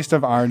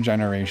of our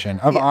generation,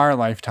 of our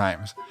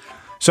lifetimes.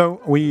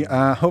 So we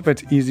hope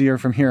it's easier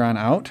from here on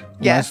out.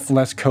 Yes.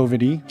 Less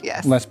COVID-y.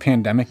 Yes. Less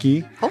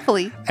pandemic-y.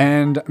 Hopefully.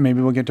 And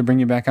maybe we'll get to bring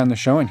you back on the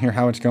show and hear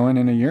how it's going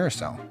in a year or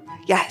so.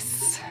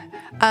 Yes.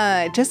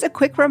 Just a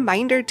quick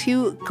reminder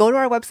to go to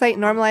our website,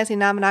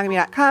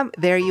 normalizingnonmonogamy.com.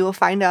 There you will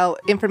find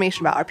out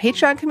information about our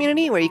Patreon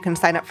community, where you can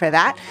sign up for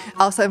that.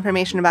 Also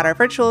information about our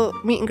virtual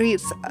meet and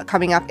greets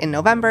coming up in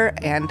November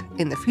and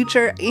in the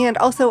future, and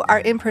also our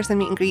in-person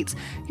meet and greets.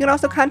 You can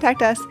also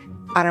contact us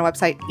on our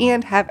website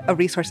and have a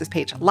resources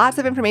page. Lots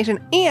of information.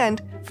 And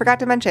forgot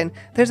to mention,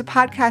 there's a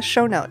podcast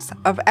show notes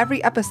of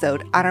every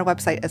episode on our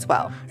website as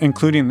well.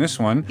 Including this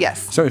one.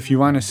 Yes. So if you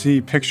want to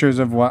see pictures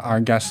of what our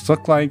guests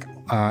look like,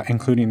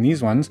 including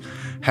these ones,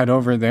 head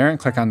over there and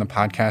click on the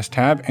podcast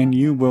tab, and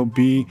you will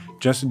be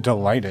just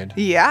delighted.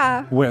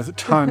 Yeah. With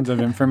tons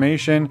of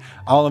information.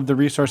 All of the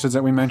resources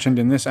that we mentioned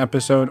in this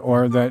episode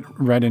or that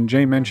Red and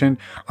Jay mentioned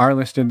are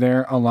listed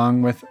there,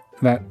 along with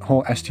that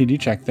whole STD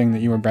check thing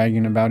that you were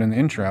bragging about in the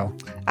intro.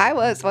 I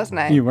wasn't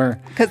I? You were.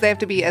 Because they have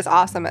to be as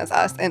awesome as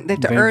us, and they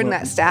have to earn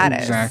that status.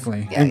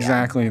 Exactly. Yeah,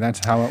 exactly. Yeah.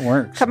 That's how it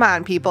works. Come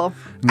on, people.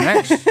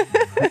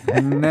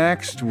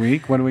 Next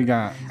week, what do we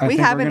got? I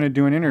think we're going to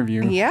do an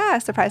interview. Yeah,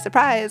 surprise,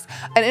 surprise.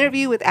 An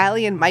interview with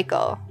Allie and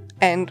Michael.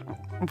 And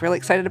I'm really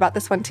excited about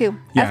this one too,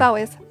 as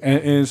always.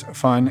 It is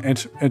fun.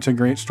 It's a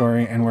great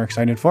story, and we're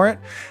excited for it.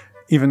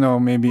 Even though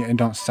maybe I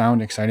don't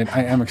sound excited,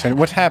 I am excited.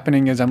 What's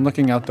happening is I'm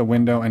looking out the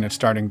window and it's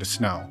starting to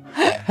snow.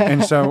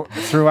 And so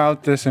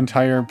throughout this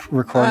entire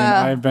recording,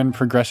 I've been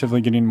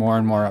progressively getting more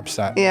and more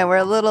upset. Yeah, we're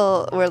a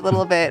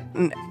little bit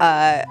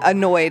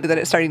annoyed that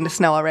it's starting to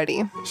snow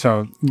already.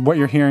 So what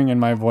you're hearing in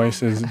my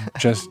voice is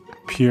just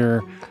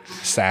pure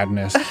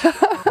sadness.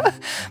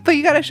 But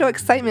you got to show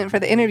excitement for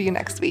the interview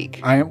next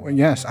week.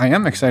 Yes, I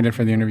am excited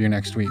for the interview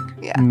next week.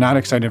 Yeah. I'm not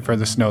excited for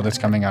the snow that's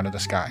coming out of the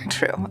sky.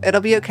 True.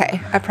 It'll be okay.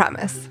 I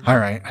promise. All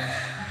right.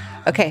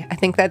 Okay, I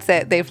think that's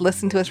it. They've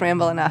listened to us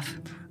ramble enough.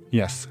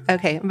 Yes.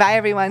 Okay. Bye,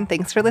 everyone.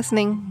 Thanks for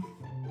listening.